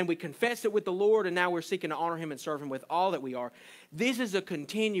sin, and we confessed it with the Lord, and now we're seeking to honor Him and serve Him with all that we are. This is a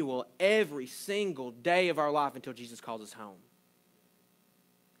continual, every single day of our life until Jesus calls us home.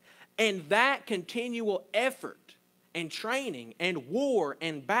 And that continual effort and training and war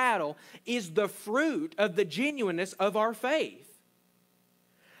and battle is the fruit of the genuineness of our faith.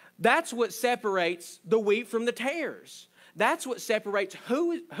 That's what separates the wheat from the tares. That's what separates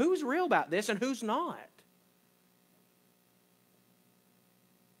who's real about this and who's not.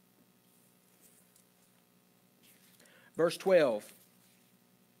 Verse 12,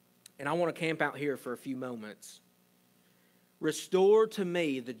 and I want to camp out here for a few moments. Restore to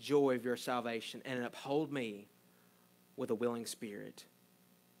me the joy of your salvation and uphold me with a willing spirit.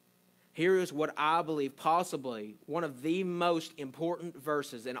 Here is what I believe possibly one of the most important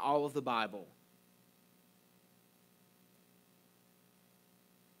verses in all of the Bible.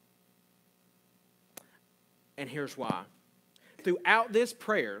 And here's why. Throughout this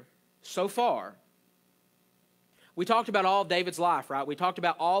prayer, so far, we talked about all of David's life, right? We talked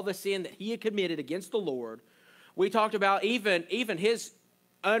about all the sin that he had committed against the Lord. We talked about even his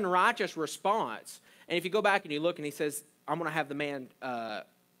unrighteous response. And if you go back and you look and he says, I'm going to have the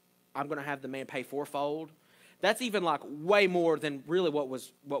man pay fourfold. That's even like way more than really what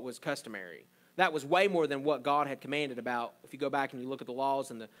was customary. That was way more than what God had commanded about. If you go back and you look at the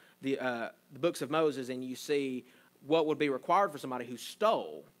laws and the books of Moses and you see what would be required for somebody who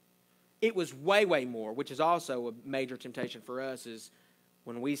stole, it was way, way more, which is also a major temptation for us is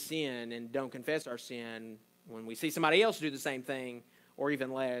when we sin and don't confess our sin, when we see somebody else do the same thing or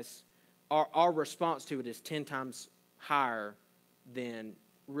even less, our response to it is 10 times higher than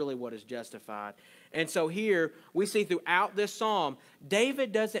really what is justified. And so here we see throughout this psalm,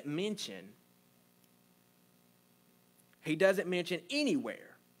 David doesn't mention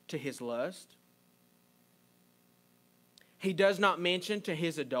anywhere to his lust. He does not mention to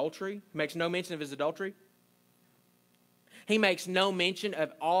his adultery. He makes no mention of his adultery. He makes no mention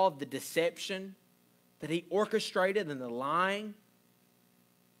of all of the deception that he orchestrated and the lying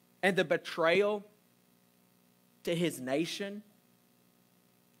and the betrayal to his nation.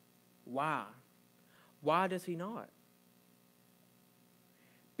 Why? Why does he not?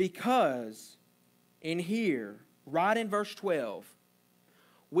 Because in here, right in verse 12,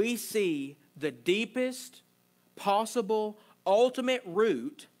 we see the deepest possible ultimate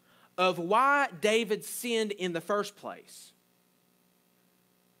root of why David sinned in the first place.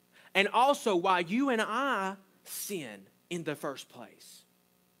 And also why you and I sin in the first place.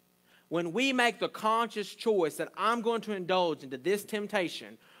 When we make the conscious choice that I'm going to indulge into this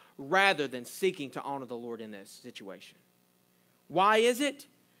temptation rather than seeking to honor the Lord in this situation. Why is it?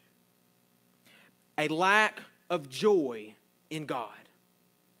 A lack of joy in God.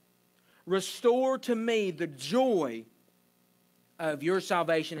 Restore to me the joy of your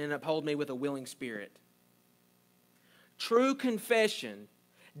salvation and uphold me with a willing spirit. True confession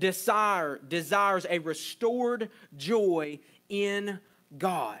desires a restored joy in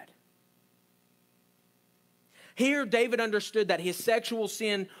God. Here, David understood that his sexual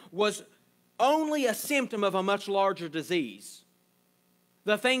sin was only a symptom of a much larger disease.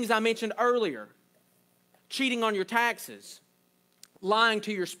 The things I mentioned earlier, cheating on your taxes, lying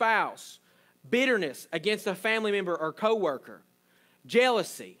to your spouse, bitterness against a family member or coworker,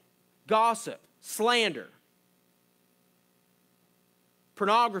 jealousy, gossip, slander,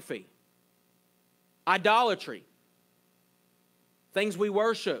 pornography, idolatry, things we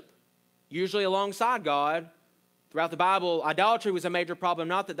worship, usually alongside God. Throughout the Bible, idolatry was a major problem.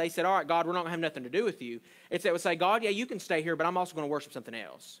 Not that they said, all right, God, we're not going to have nothing to do with you. It's that it would say, God, yeah, you can stay here, but I'm also going to worship something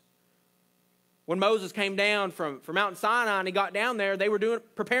else. When Moses came down from Mount Sinai and he got down there, they were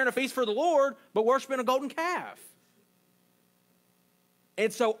preparing a feast for the Lord, but worshiping a golden calf.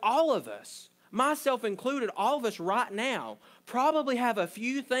 And so all of us, myself included, all of us right now, probably have a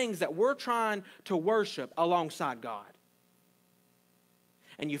few things that we're trying to worship alongside God.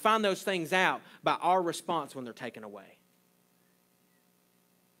 And you find those things out by our response when they're taken away.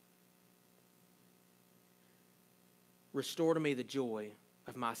 Restore to me the joy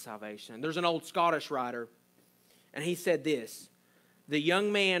of my salvation. There's an old Scottish writer, and he said this: the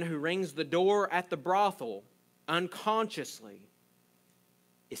young man who rings the door at the brothel unconsciously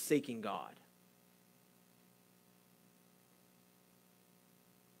is seeking God.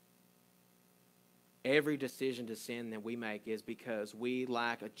 Every decision to sin that we make is because we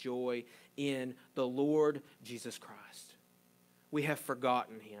lack a joy in the Lord Jesus Christ. We have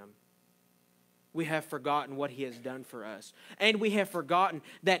forgotten him. We have forgotten what he has done for us. And we have forgotten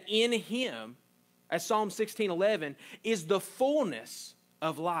that in him, as Psalm 16:11, is the fullness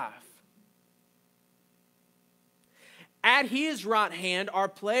of life. At his right hand are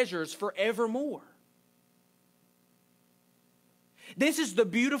pleasures forevermore. This is the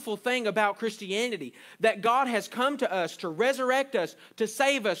beautiful thing about Christianity, that God has come to us to resurrect us, to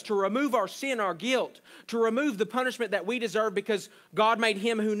save us, to remove our sin, our guilt, to remove the punishment that we deserve because God made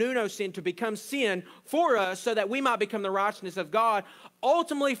him who knew no sin to become sin for us so that we might become the righteousness of God,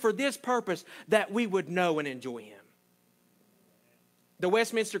 ultimately for this purpose, that we would know and enjoy him. The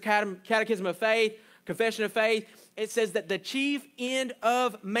Westminster Catechism of Faith, Confession of Faith, it says that the chief end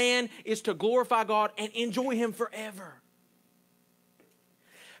of man is to glorify God and enjoy him forever.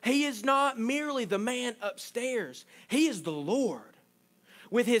 He is not merely the man upstairs. He is the Lord,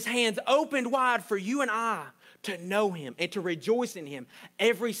 with his hands opened wide for you and I to know him and to rejoice in him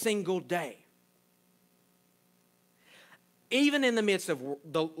every single day. Even in the midst of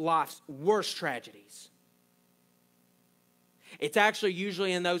life's worst tragedies. It's actually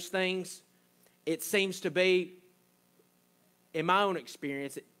usually in those things, it seems to be, in my own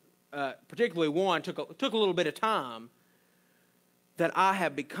experience, particularly one, took a little bit of time, that I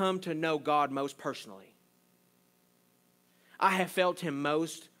have become to know God most personally. I have felt him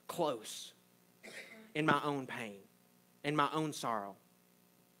most close in my own pain, in my own sorrow.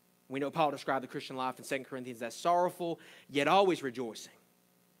 We know Paul described the Christian life in 2 Corinthians as sorrowful, yet always rejoicing.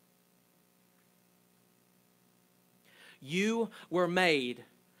 You were made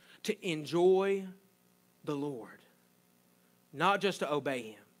to enjoy the Lord, not just to obey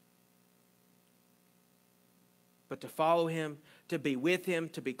him, but to follow him, to be with him,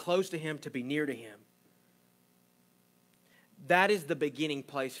 to be close to him, to be near to him. That is the beginning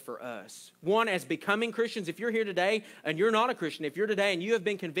place for us. One, as becoming Christians, if you're here today and you're not a Christian, if you're today and you have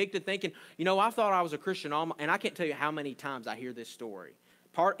been convicted thinking, you know, I thought I was a Christian, and I can't tell you how many times I hear this story.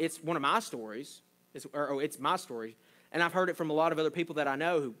 It's one of my stories, it's my story, and I've heard it from a lot of other people that I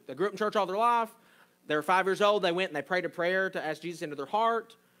know who they grew up in church all their life. They were 5 years old, they went and they prayed a prayer to ask Jesus into their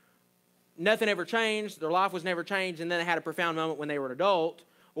heart. Nothing ever changed. Their life was never changed. And then they had a profound moment when they were an adult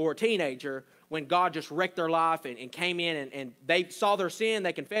or a teenager when God just wrecked their life and came in and they saw their sin,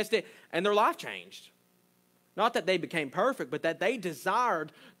 they confessed it, and their life changed. Not that they became perfect, but that they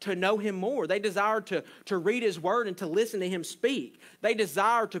desired to know him more. They desired to read his word and to listen to him speak. They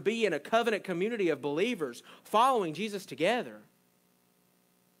desired to be in a covenant community of believers following Jesus together.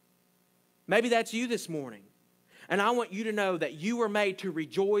 Maybe that's you this morning. And I want you to know that you were made to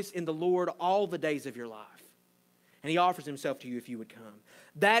rejoice in the Lord all the days of your life. And he offers himself to you if you would come.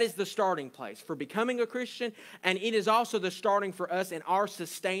 That is the starting place for becoming a Christian, and it is also the starting for us in our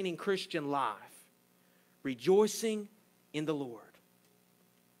sustaining Christian life. Rejoicing in the Lord.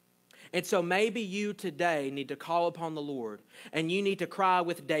 And so maybe you today need to call upon the Lord, and you need to cry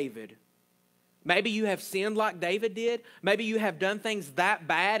with David. Maybe you have sinned like David did. Maybe you have done things that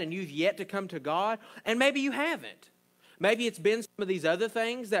bad and you've yet to come to God. And maybe you haven't. Maybe it's been some of these other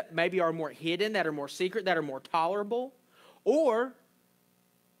things that maybe are more hidden, that are more secret, that are more tolerable. Or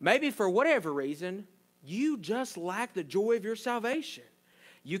maybe for whatever reason, you just lack the joy of your salvation.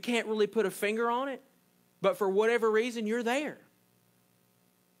 You can't really put a finger on it, but for whatever reason, you're there.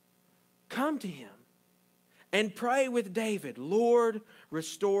 Come to him and pray with David, Lord,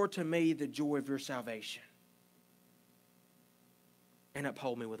 restore to me the joy of your salvation. And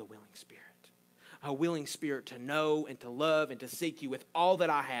uphold me with a willing spirit. A willing spirit to know and to love and to seek you with all that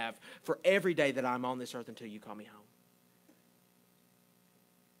I have for every day that I'm on this earth until you call me home.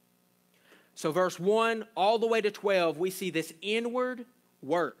 So verse 1 all the way to 12, we see this inward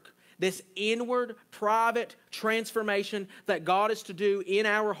work. This inward, private transformation that God is to do in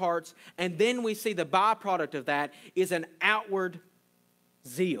our hearts. And then we see the byproduct of that is an outward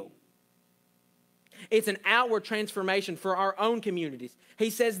zeal. It's an outward transformation for our own communities.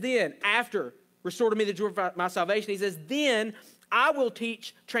 He says then, after, restore to me the joy of my salvation, he says, then I will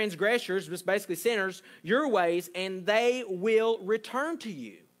teach transgressors, just basically sinners, your ways, and they will return to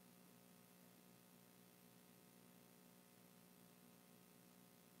you.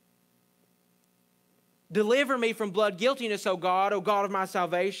 Deliver me from blood guiltiness, O God of my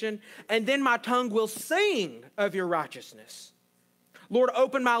salvation, and then my tongue will sing of your righteousness. Lord,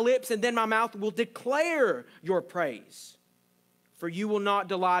 open my lips, and then my mouth will declare your praise. For you will not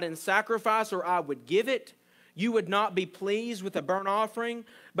delight in sacrifice, or I would give it. You would not be pleased with a burnt offering,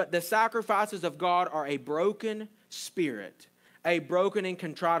 but the sacrifices of God are a broken spirit, A broken and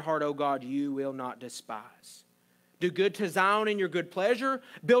contrite heart, O God, you will not despise. Do good to Zion in your good pleasure.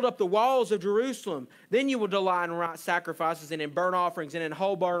 Build up the walls of Jerusalem. Then you will delight in right sacrifices and in burnt offerings and in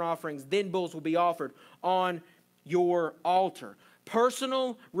whole burnt offerings. Then bulls will be offered on your altar.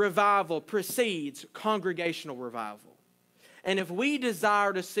 Personal revival precedes congregational revival. And if we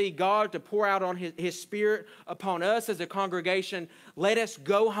desire to see God to pour out on His Spirit upon us as a congregation, let us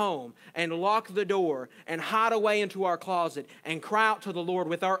go home and lock the door and hide away into our closet and cry out to the Lord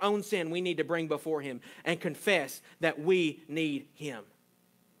with our own sin we need to bring before Him and confess that we need Him.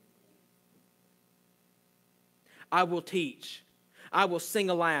 I will teach. I will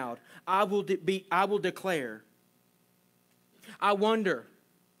sing aloud. I will declare. I wonder,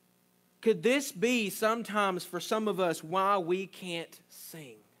 could this be sometimes for some of us why we can't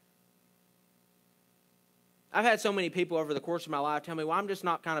sing? I've had so many people over the course of my life tell me, well, I'm just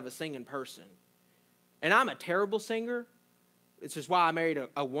not kind of a singing person. And I'm a terrible singer. This is why I married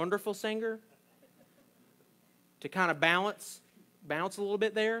a wonderful singer, to kind of bounce a little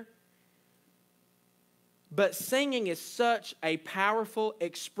bit there. But singing is such a powerful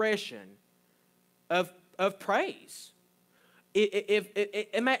expression of praise.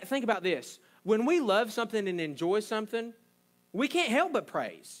 Think about this. When we love something and enjoy something, we can't help but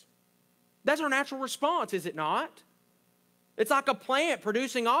praise. That's our natural response, is it not? It's like a plant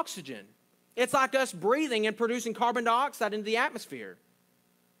producing oxygen. It's like us breathing and producing carbon dioxide into the atmosphere.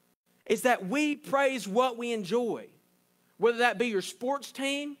 It's that we praise what we enjoy. Whether that be your sports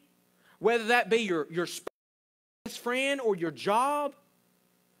team, whether that be your best friend or your job,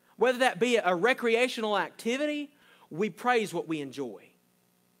 whether that be a recreational activity, we praise what we enjoy.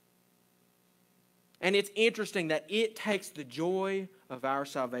 And it's interesting that it takes the joy of our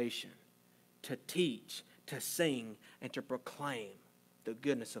salvation to teach, to sing, and to proclaim the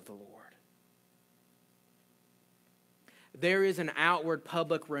goodness of the Lord. There is an outward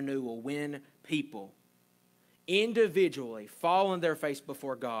public renewal when people individually fall on their face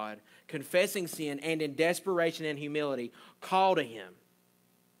before God, confessing sin, and in desperation and humility call to Him,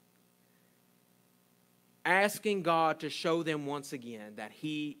 asking God to show them once again that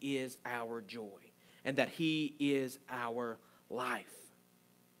He is our joy and that He is our life.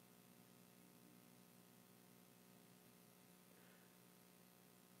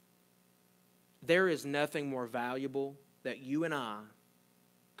 There is nothing more valuable that you and I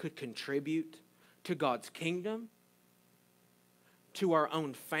could contribute to God's kingdom, to our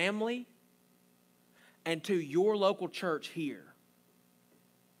own family, and to your local church here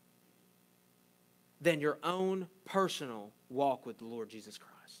than your own personal walk with the Lord Jesus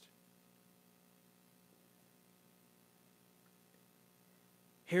Christ.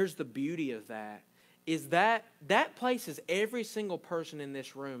 Here's the beauty of that, is that places every single person in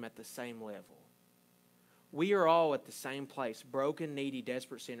this room at the same level. We are all at the same place, broken, needy,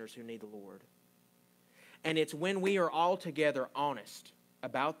 desperate sinners who need the Lord. And it's when we are all together honest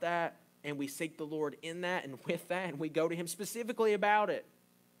about that, and we seek the Lord in that and with that, and we go to Him specifically about it,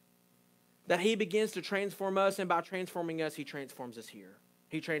 that He begins to transform us, and by transforming us, He transforms us here.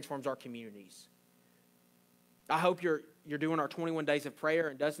 He transforms our communities. I hope you're doing our 21 days of prayer,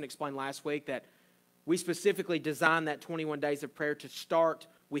 and Dustin explained last week that we specifically designed that 21 days of prayer to start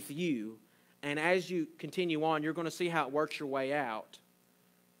with you. And as you continue on, you're going to see how it works your way out.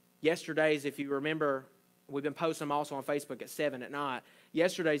 Yesterday's, if you remember, we've been posting them also on Facebook at 7 at night.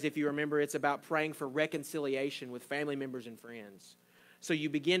 Yesterday's, if you remember, it's about praying for reconciliation with family members and friends. So you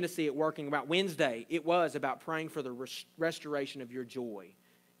begin to see it working. About Wednesday, it was about praying for the restoration of your joy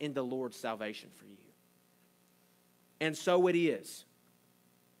in the Lord's salvation for you. And so it is.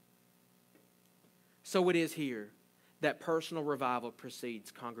 So it is here that personal revival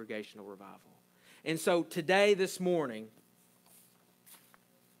precedes congregational revival. And so today, this morning,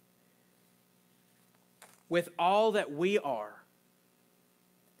 with all that we are,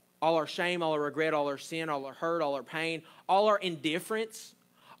 all our shame, all our regret, all our sin, all our hurt, all our pain, all our indifference,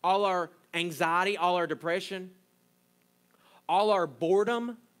 all our anxiety, all our depression, all our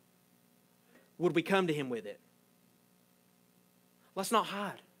boredom, would we come to Him with it? Let's not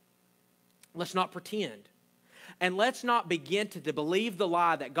hide. Let's not pretend. And let's not begin to believe the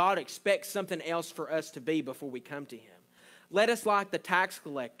lie that God expects something else for us to be before we come to Him. Let us, like the tax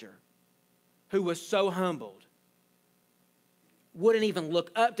collector who was so humbled, wouldn't even look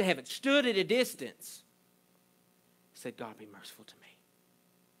up to heaven, stood at a distance, said, God, be merciful to me.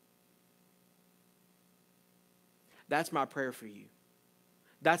 That's my prayer for you.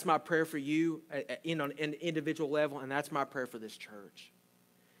 That's my prayer for you on an individual level, and that's my prayer for this church.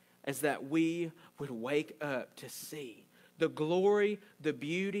 Is that we would wake up to see the glory, the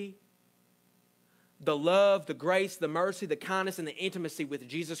beauty, the love, the grace, the mercy, the kindness, and the intimacy with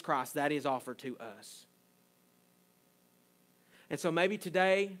Jesus Christ that is offered to us. And so maybe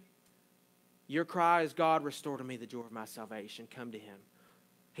today, your cry is, God, restore to me the joy of my salvation. Come to Him.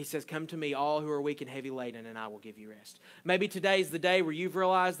 He says, come to me, all who are weak and heavy laden, and I will give you rest. Maybe today is the day where you've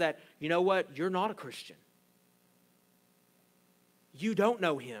realized that, you know what, you're not a Christian. You don't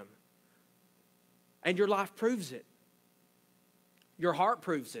know Him. And your life proves it. Your heart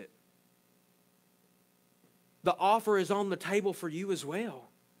proves it. The offer is on the table for you as well.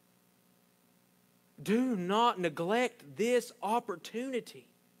 Do not neglect this opportunity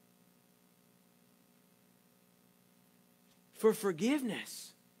for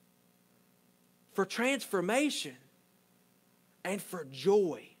forgiveness, for transformation, and for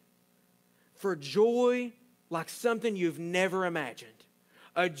joy. For joy like something you've never imagined.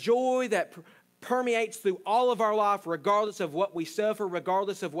 A joy that permeates through all of our life, regardless of what we suffer,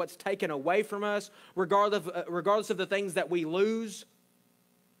 regardless of what's taken away from us, regardless of the things that we lose.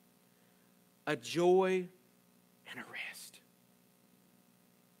 A joy and a rest.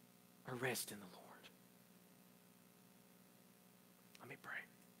 A rest in the Lord. Let me pray.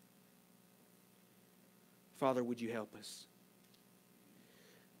 Father, would you help us?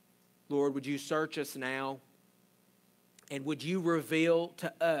 Lord, would you search us now? And would you reveal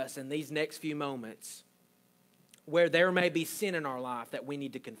to us in these next few moments where there may be sin in our life that we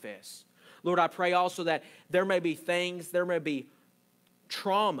need to confess? Lord, I pray also that there may be things, there may be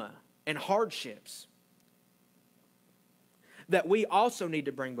trauma and hardships that we also need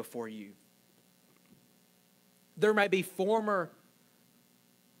to bring before you. There may be former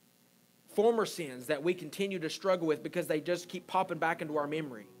sins that we continue to struggle with because they just keep popping back into our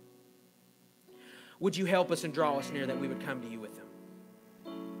memory. Would you help us and draw us near that we would come to you with them?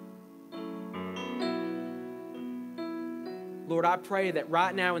 Lord, I pray that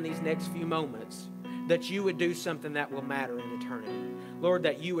right now in these next few moments that you would do something that will matter in eternity. Lord,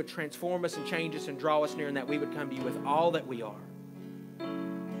 that you would transform us and change us and draw us near and that we would come to you with all that we are.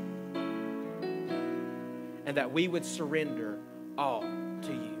 And that we would surrender all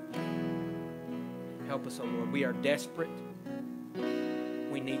to you. Help us, O Lord. We are desperate.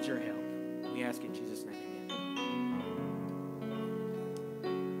 We need your help. We ask in Jesus' name, amen.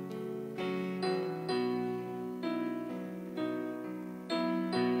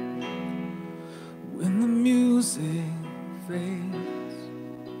 When the music fades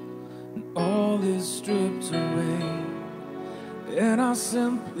and all is stripped away, and I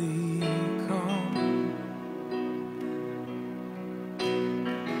simply come,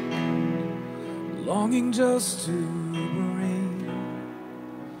 longing just to bring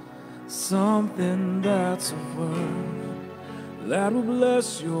something that's of worth that will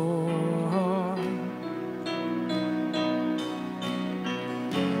bless your heart.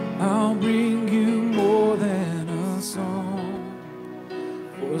 I'll bring you more than a song,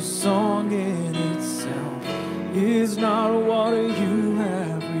 for a song in itself is not what you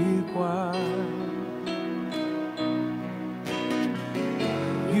have required.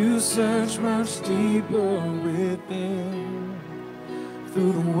 You search much deeper within.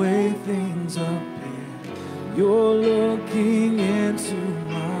 Through the way things appear, you're looking into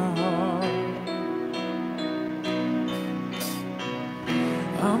my heart.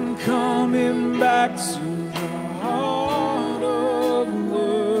 I'm coming back to the heart of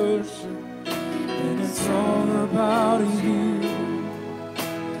worship, and it's all about you.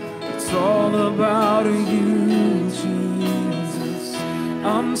 It's all about you, Jesus.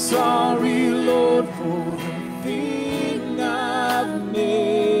 I'm sorry, Lord, for the thing I've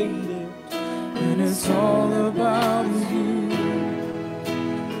made it, and it's all about you.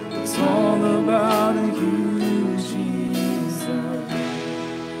 It's all about you, Jesus.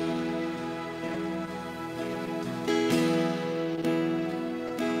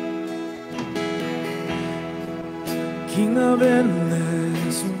 King of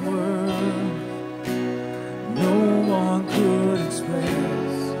endless world, no one could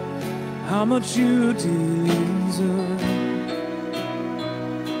express how much you deserve.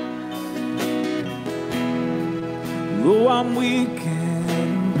 Though I'm weak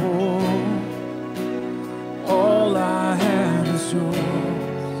and poor, all I have is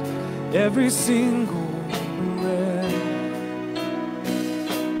yours, every single breath.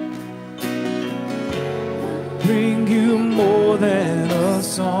 Bring you more than a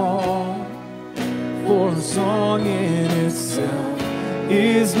song, for a song in itself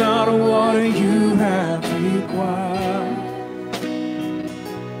is not what you have required.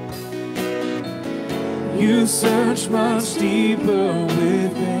 You search much deeper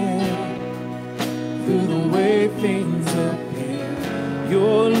within. Through the way things appear,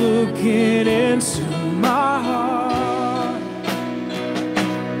 you're looking looking into my heart.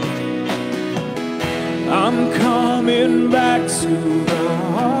 I'm coming back to the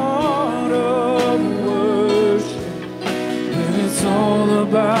heart of worship, when it's all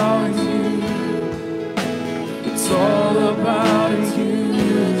about you. It's all about you,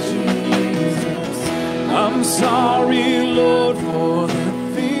 Jesus. I'm sorry, Lord, for the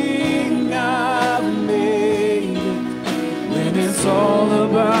thing I've made it, when it's all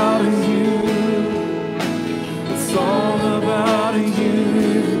about you. It's all about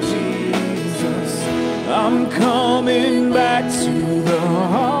you, Jesus. I'm coming back to the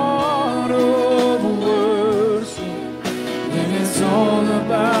heart of worship, when it's all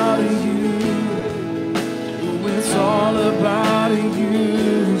about you. It's all about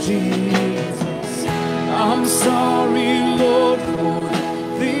you, Jesus. I'm sorry, Lord, for the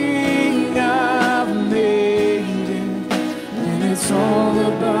thing I've made it, and it's all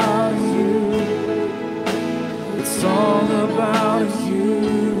about you. It's all about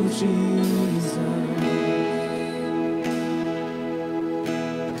you, Jesus.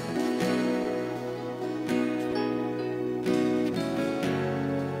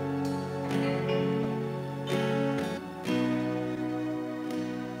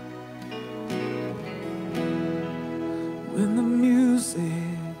 When the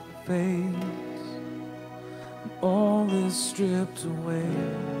music fades, all is stripped away,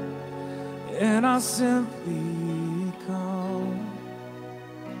 and I simply come,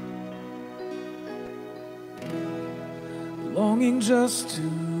 longing just to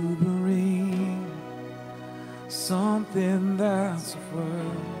bring something that's of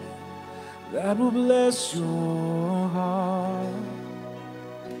worth, that will bless your heart.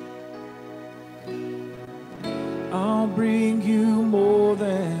 I'll bring you more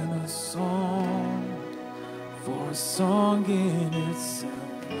than a song, for a song in itself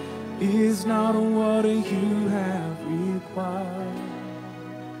is not what you have required.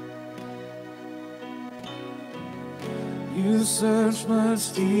 You search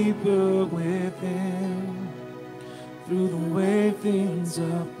much deeper within, through the way things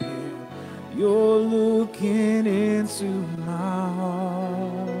appear. You're looking into my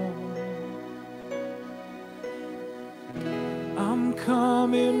heart. I'm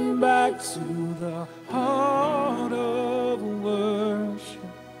coming back to the heart of worship,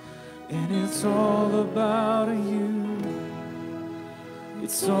 and it's all about you.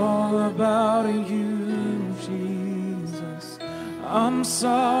 It's all about you, Jesus. I'm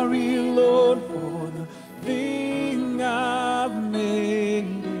sorry, Lord, for the thing I've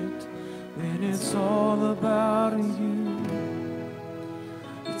made it, when it's all about you.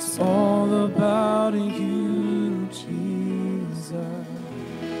 It's all about you, Jesus.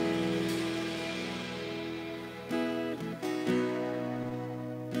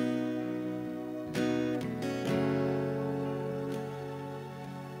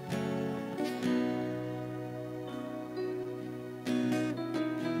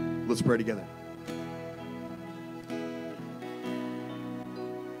 Let's pray together.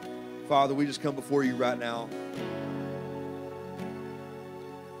 Father, we just come before you right now.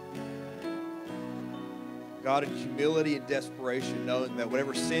 God, in humility and desperation, knowing that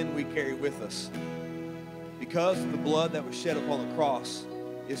whatever sin we carry with us, because of the blood that was shed upon the cross,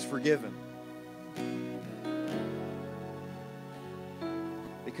 is forgiven.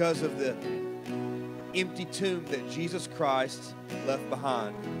 Because of the empty tomb that Jesus Christ left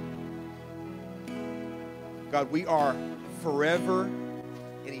behind. God, we are forever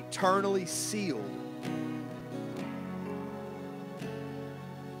and eternally sealed.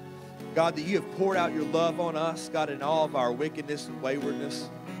 God, that you have poured out your love on us, God, in all of our wickedness and waywardness.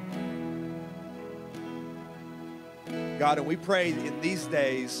 God, and we pray in these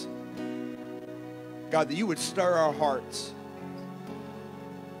days, God, that you would stir our hearts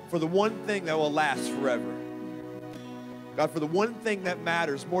for the one thing that will last forever. God, for the one thing that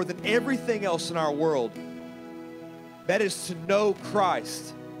matters more than everything else in our world, that is to know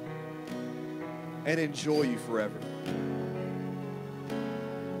Christ and enjoy you forever.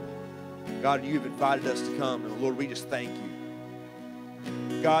 God, you've invited us to come, and Lord, we just thank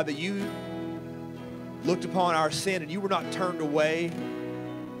you. God, that you looked upon our sin and you were not turned away,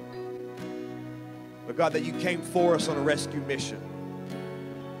 but God, that you came for us on a rescue mission.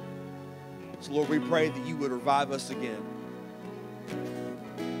 So Lord, we pray that you would revive us again.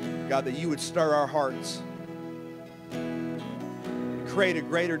 God, that you would stir our hearts and create a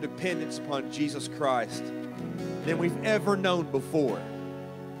greater dependence upon Jesus Christ than we've ever known before.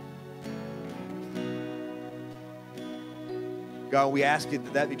 God, we ask you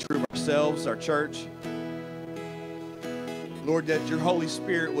that that be true of ourselves, our church. Lord, that your Holy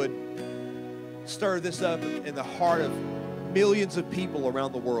Spirit would stir this up in the heart of millions of people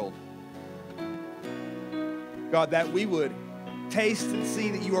around the world. God, that we would taste and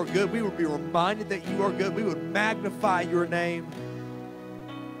see that you are good. We would be reminded that you are good. We would magnify your name.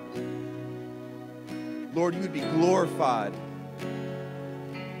 Lord, you would be glorified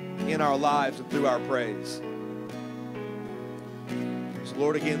in our lives and through our praise. So,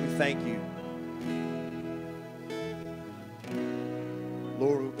 Lord, again, we thank you.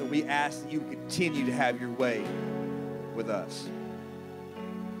 Lord, we ask that you continue to have your way with us.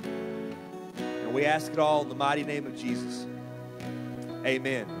 And we ask it all in the mighty name of Jesus.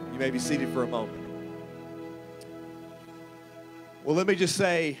 Amen. You may be seated for a moment. Well, let me just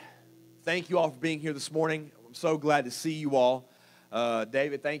say thank you all for being here this morning. I'm so glad to see you all.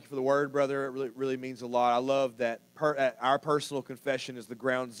 David, thank you for the word, brother. It really means a lot. I love that our personal confession is the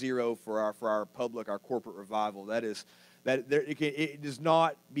ground zero for our public, our corporate revival. It does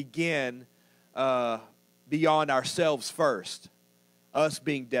not begin beyond ourselves first, us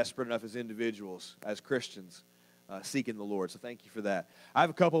being desperate enough as individuals, as Christians, seeking the Lord. So thank you for that. I have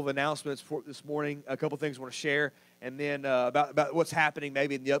a couple of announcements for this morning, a couple of things I want to share, and then about what's happening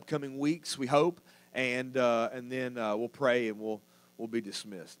maybe in the upcoming weeks, we hope, and then we'll pray and we'll be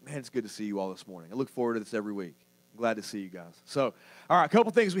dismissed. Man, it's good to see you all this morning. I look forward to this every week. I'm glad to see you guys. So, all right, a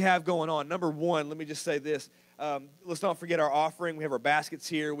couple things we have going on. Number one, let me just say this. Let's not forget our offering. We have our baskets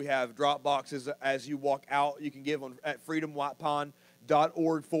here. We have drop boxes as you walk out. You can give at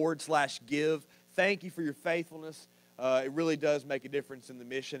freedomwhitepond.org/give. Thank you for your faithfulness. It really does make a difference in the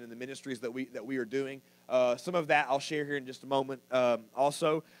mission and the ministries that we are doing. Some of that I'll share here in just a moment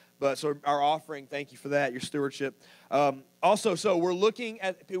also. But so our offering, thank you for that, your stewardship. Also, so we're looking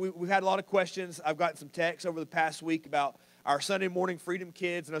at, we've had a lot of questions. I've gotten some texts over the past week about our Sunday morning Freedom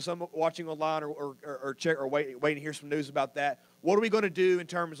Kids. I know some watching online or waiting to hear some news about that. What are we going to do in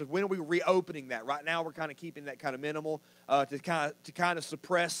terms of when are we reopening that? Right now, we're kind of keeping that kind of minimal to kind of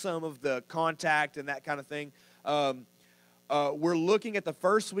suppress some of the contact and that kind of thing. We're looking at the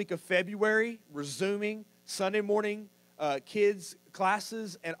first week of February, resuming Sunday morning kids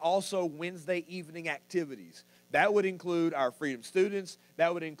classes and also Wednesday evening activities. That would include our Freedom students.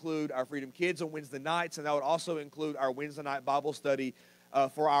 That would include our Freedom Kids on Wednesday nights, and that would also include our Wednesday night Bible study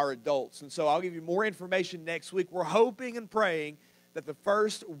for our adults. And so I'll give you more information next week. We're hoping and praying that the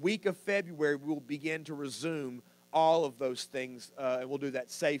first week of February we will begin to resume all of those things, and we'll do that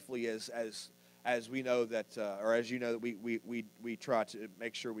safely as we know that, or as you know that we try to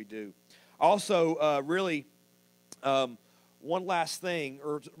make sure we do. Also, one last thing,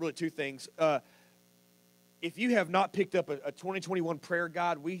 or really two things. If you have not picked up a 2021 prayer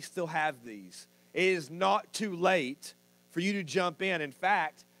guide, we still have these. It is not too late for you to jump in. In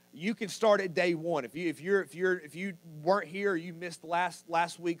fact, you can start at day one. If you weren't here, or you missed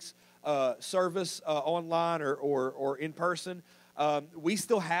last week's service online or in person, we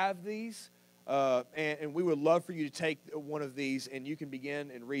still have these. And we would love for you to take one of these, and you can begin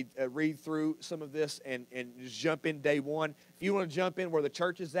and read through some of this and just jump in day one. If you want to jump in where the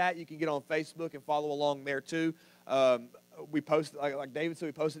church is at, you can get on Facebook and follow along there too. We post, like David said,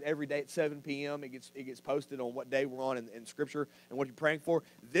 we post it every day at 7 p.m. It gets posted on what day we're on in Scripture and what you're praying for.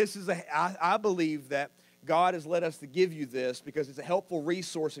 This is I believe that God has led us to give you this because it's a helpful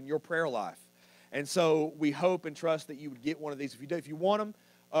resource in your prayer life. And so we hope and trust that you would get one of these. If you want them,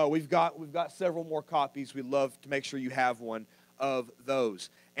 we've got several more copies. We'd love to make sure you have one of those.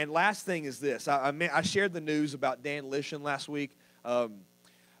 And last thing is this. I shared the news about Dan Lishan last week.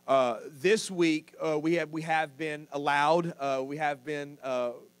 This week we have been allowed, we have been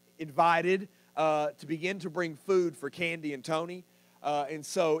invited to begin to bring food for Candy and Tony. And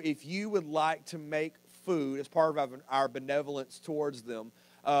so if you would like to make food as part of our benevolence towards them,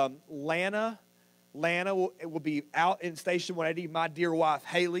 Lana will be out in Station 180. My dear wife,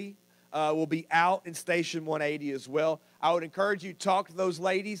 Haley, will be out in Station 180 as well. I would encourage you to talk to those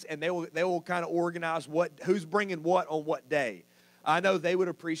ladies, and they will kind of organize who's bringing what on what day. I know they would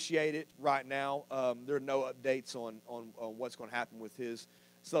appreciate it right now. There are no updates on what's going to happen with his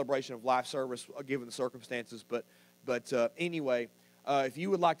celebration of life service, given the circumstances. But anyway, if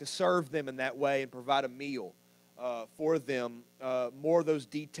you would like to serve them in that way and provide a meal for them, more of those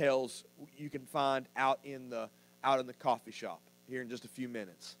details you can find out in the coffee shop here in just a few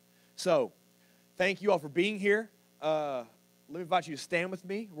minutes. So, thank you all for being here. Let me invite you to stand with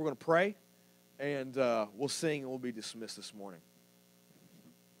me. We're going to pray, and we'll sing, and we'll be dismissed this morning.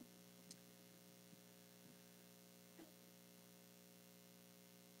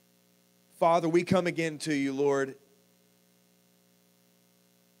 Father, we come again to you, Lord.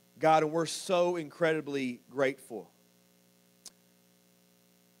 God, and we're so incredibly grateful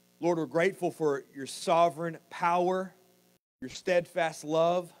Lord, we're grateful for your sovereign power, your steadfast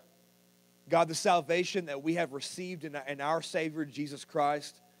love. God, the salvation that we have received in our Savior, Jesus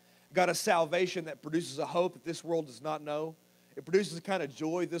Christ. God, a salvation that produces a hope that this world does not know. It produces a kind of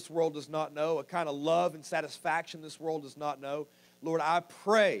joy this world does not know, a kind of love and satisfaction this world does not know. Lord, I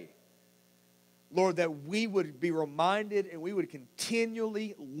pray, Lord, that we would be reminded and we would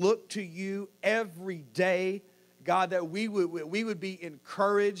continually look to you every day. God, that we would be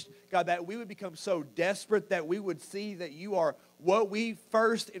encouraged. God, that we would become so desperate that we would see that you are what we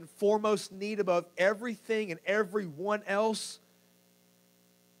first and foremost need above everything and everyone else.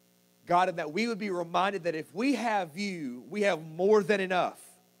 God, and that we would be reminded that if we have you, we have more than enough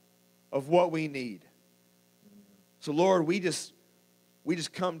of what we need. So, Lord, we just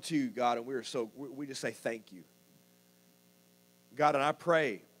come to you, God, and we just say thank you. God, and I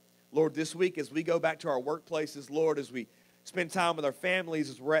pray, Lord, this week as we go back to our workplaces, Lord, as we spend time with our families,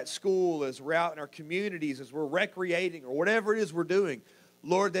 as we're at school, as we're out in our communities, as we're recreating, or whatever it is we're doing,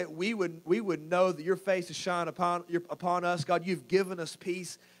 Lord, that we would know that your face is shining upon us. God, you've given us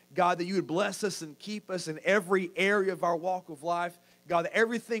peace. God, that you would bless us and keep us in every area of our walk of life. God, that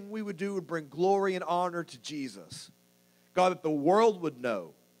everything we would do would bring glory and honor to Jesus. God, that the world would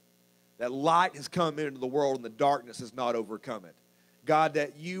know that light has come into the world and the darkness has not overcome it. God,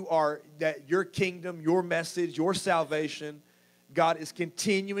 that your kingdom, your message, your salvation, God, is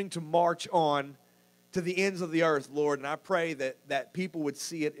continuing to march on to the ends of the earth, Lord. And I pray that people would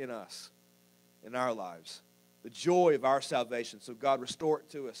see it in us, in our lives. The joy of our salvation. So God, restore it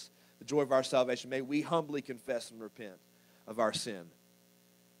to us, the joy of our salvation. May we humbly confess and repent of our sin.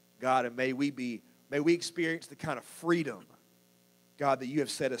 God, and may we experience the kind of freedom, God, that you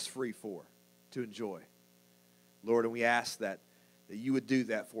have set us free for, to enjoy. Lord, and we ask that you would do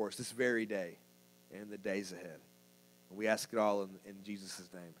that for us this very day and the days ahead. And we ask it all in Jesus'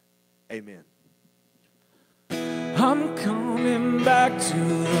 name. Amen. I'm coming back to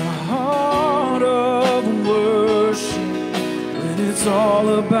the heart of worship when it's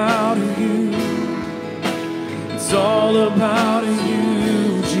all about you. It's all about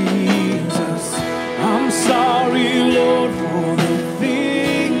you, Jesus. I'm sorry, Lord, for the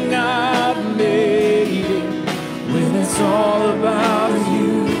thing I've made. When it's all about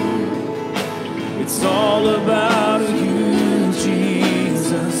you, it's all about you,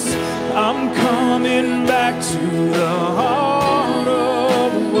 Jesus. I'm coming back to the heart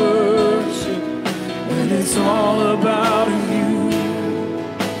of worship when it's all about you.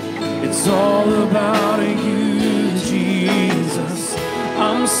 It's all about you, Jesus.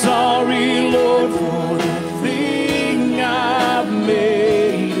 I'm sorry, Lord, for the thing I've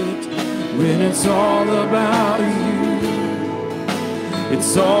made it. When it's all about you,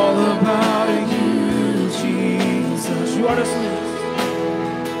 it's all about you, Jesus. You are the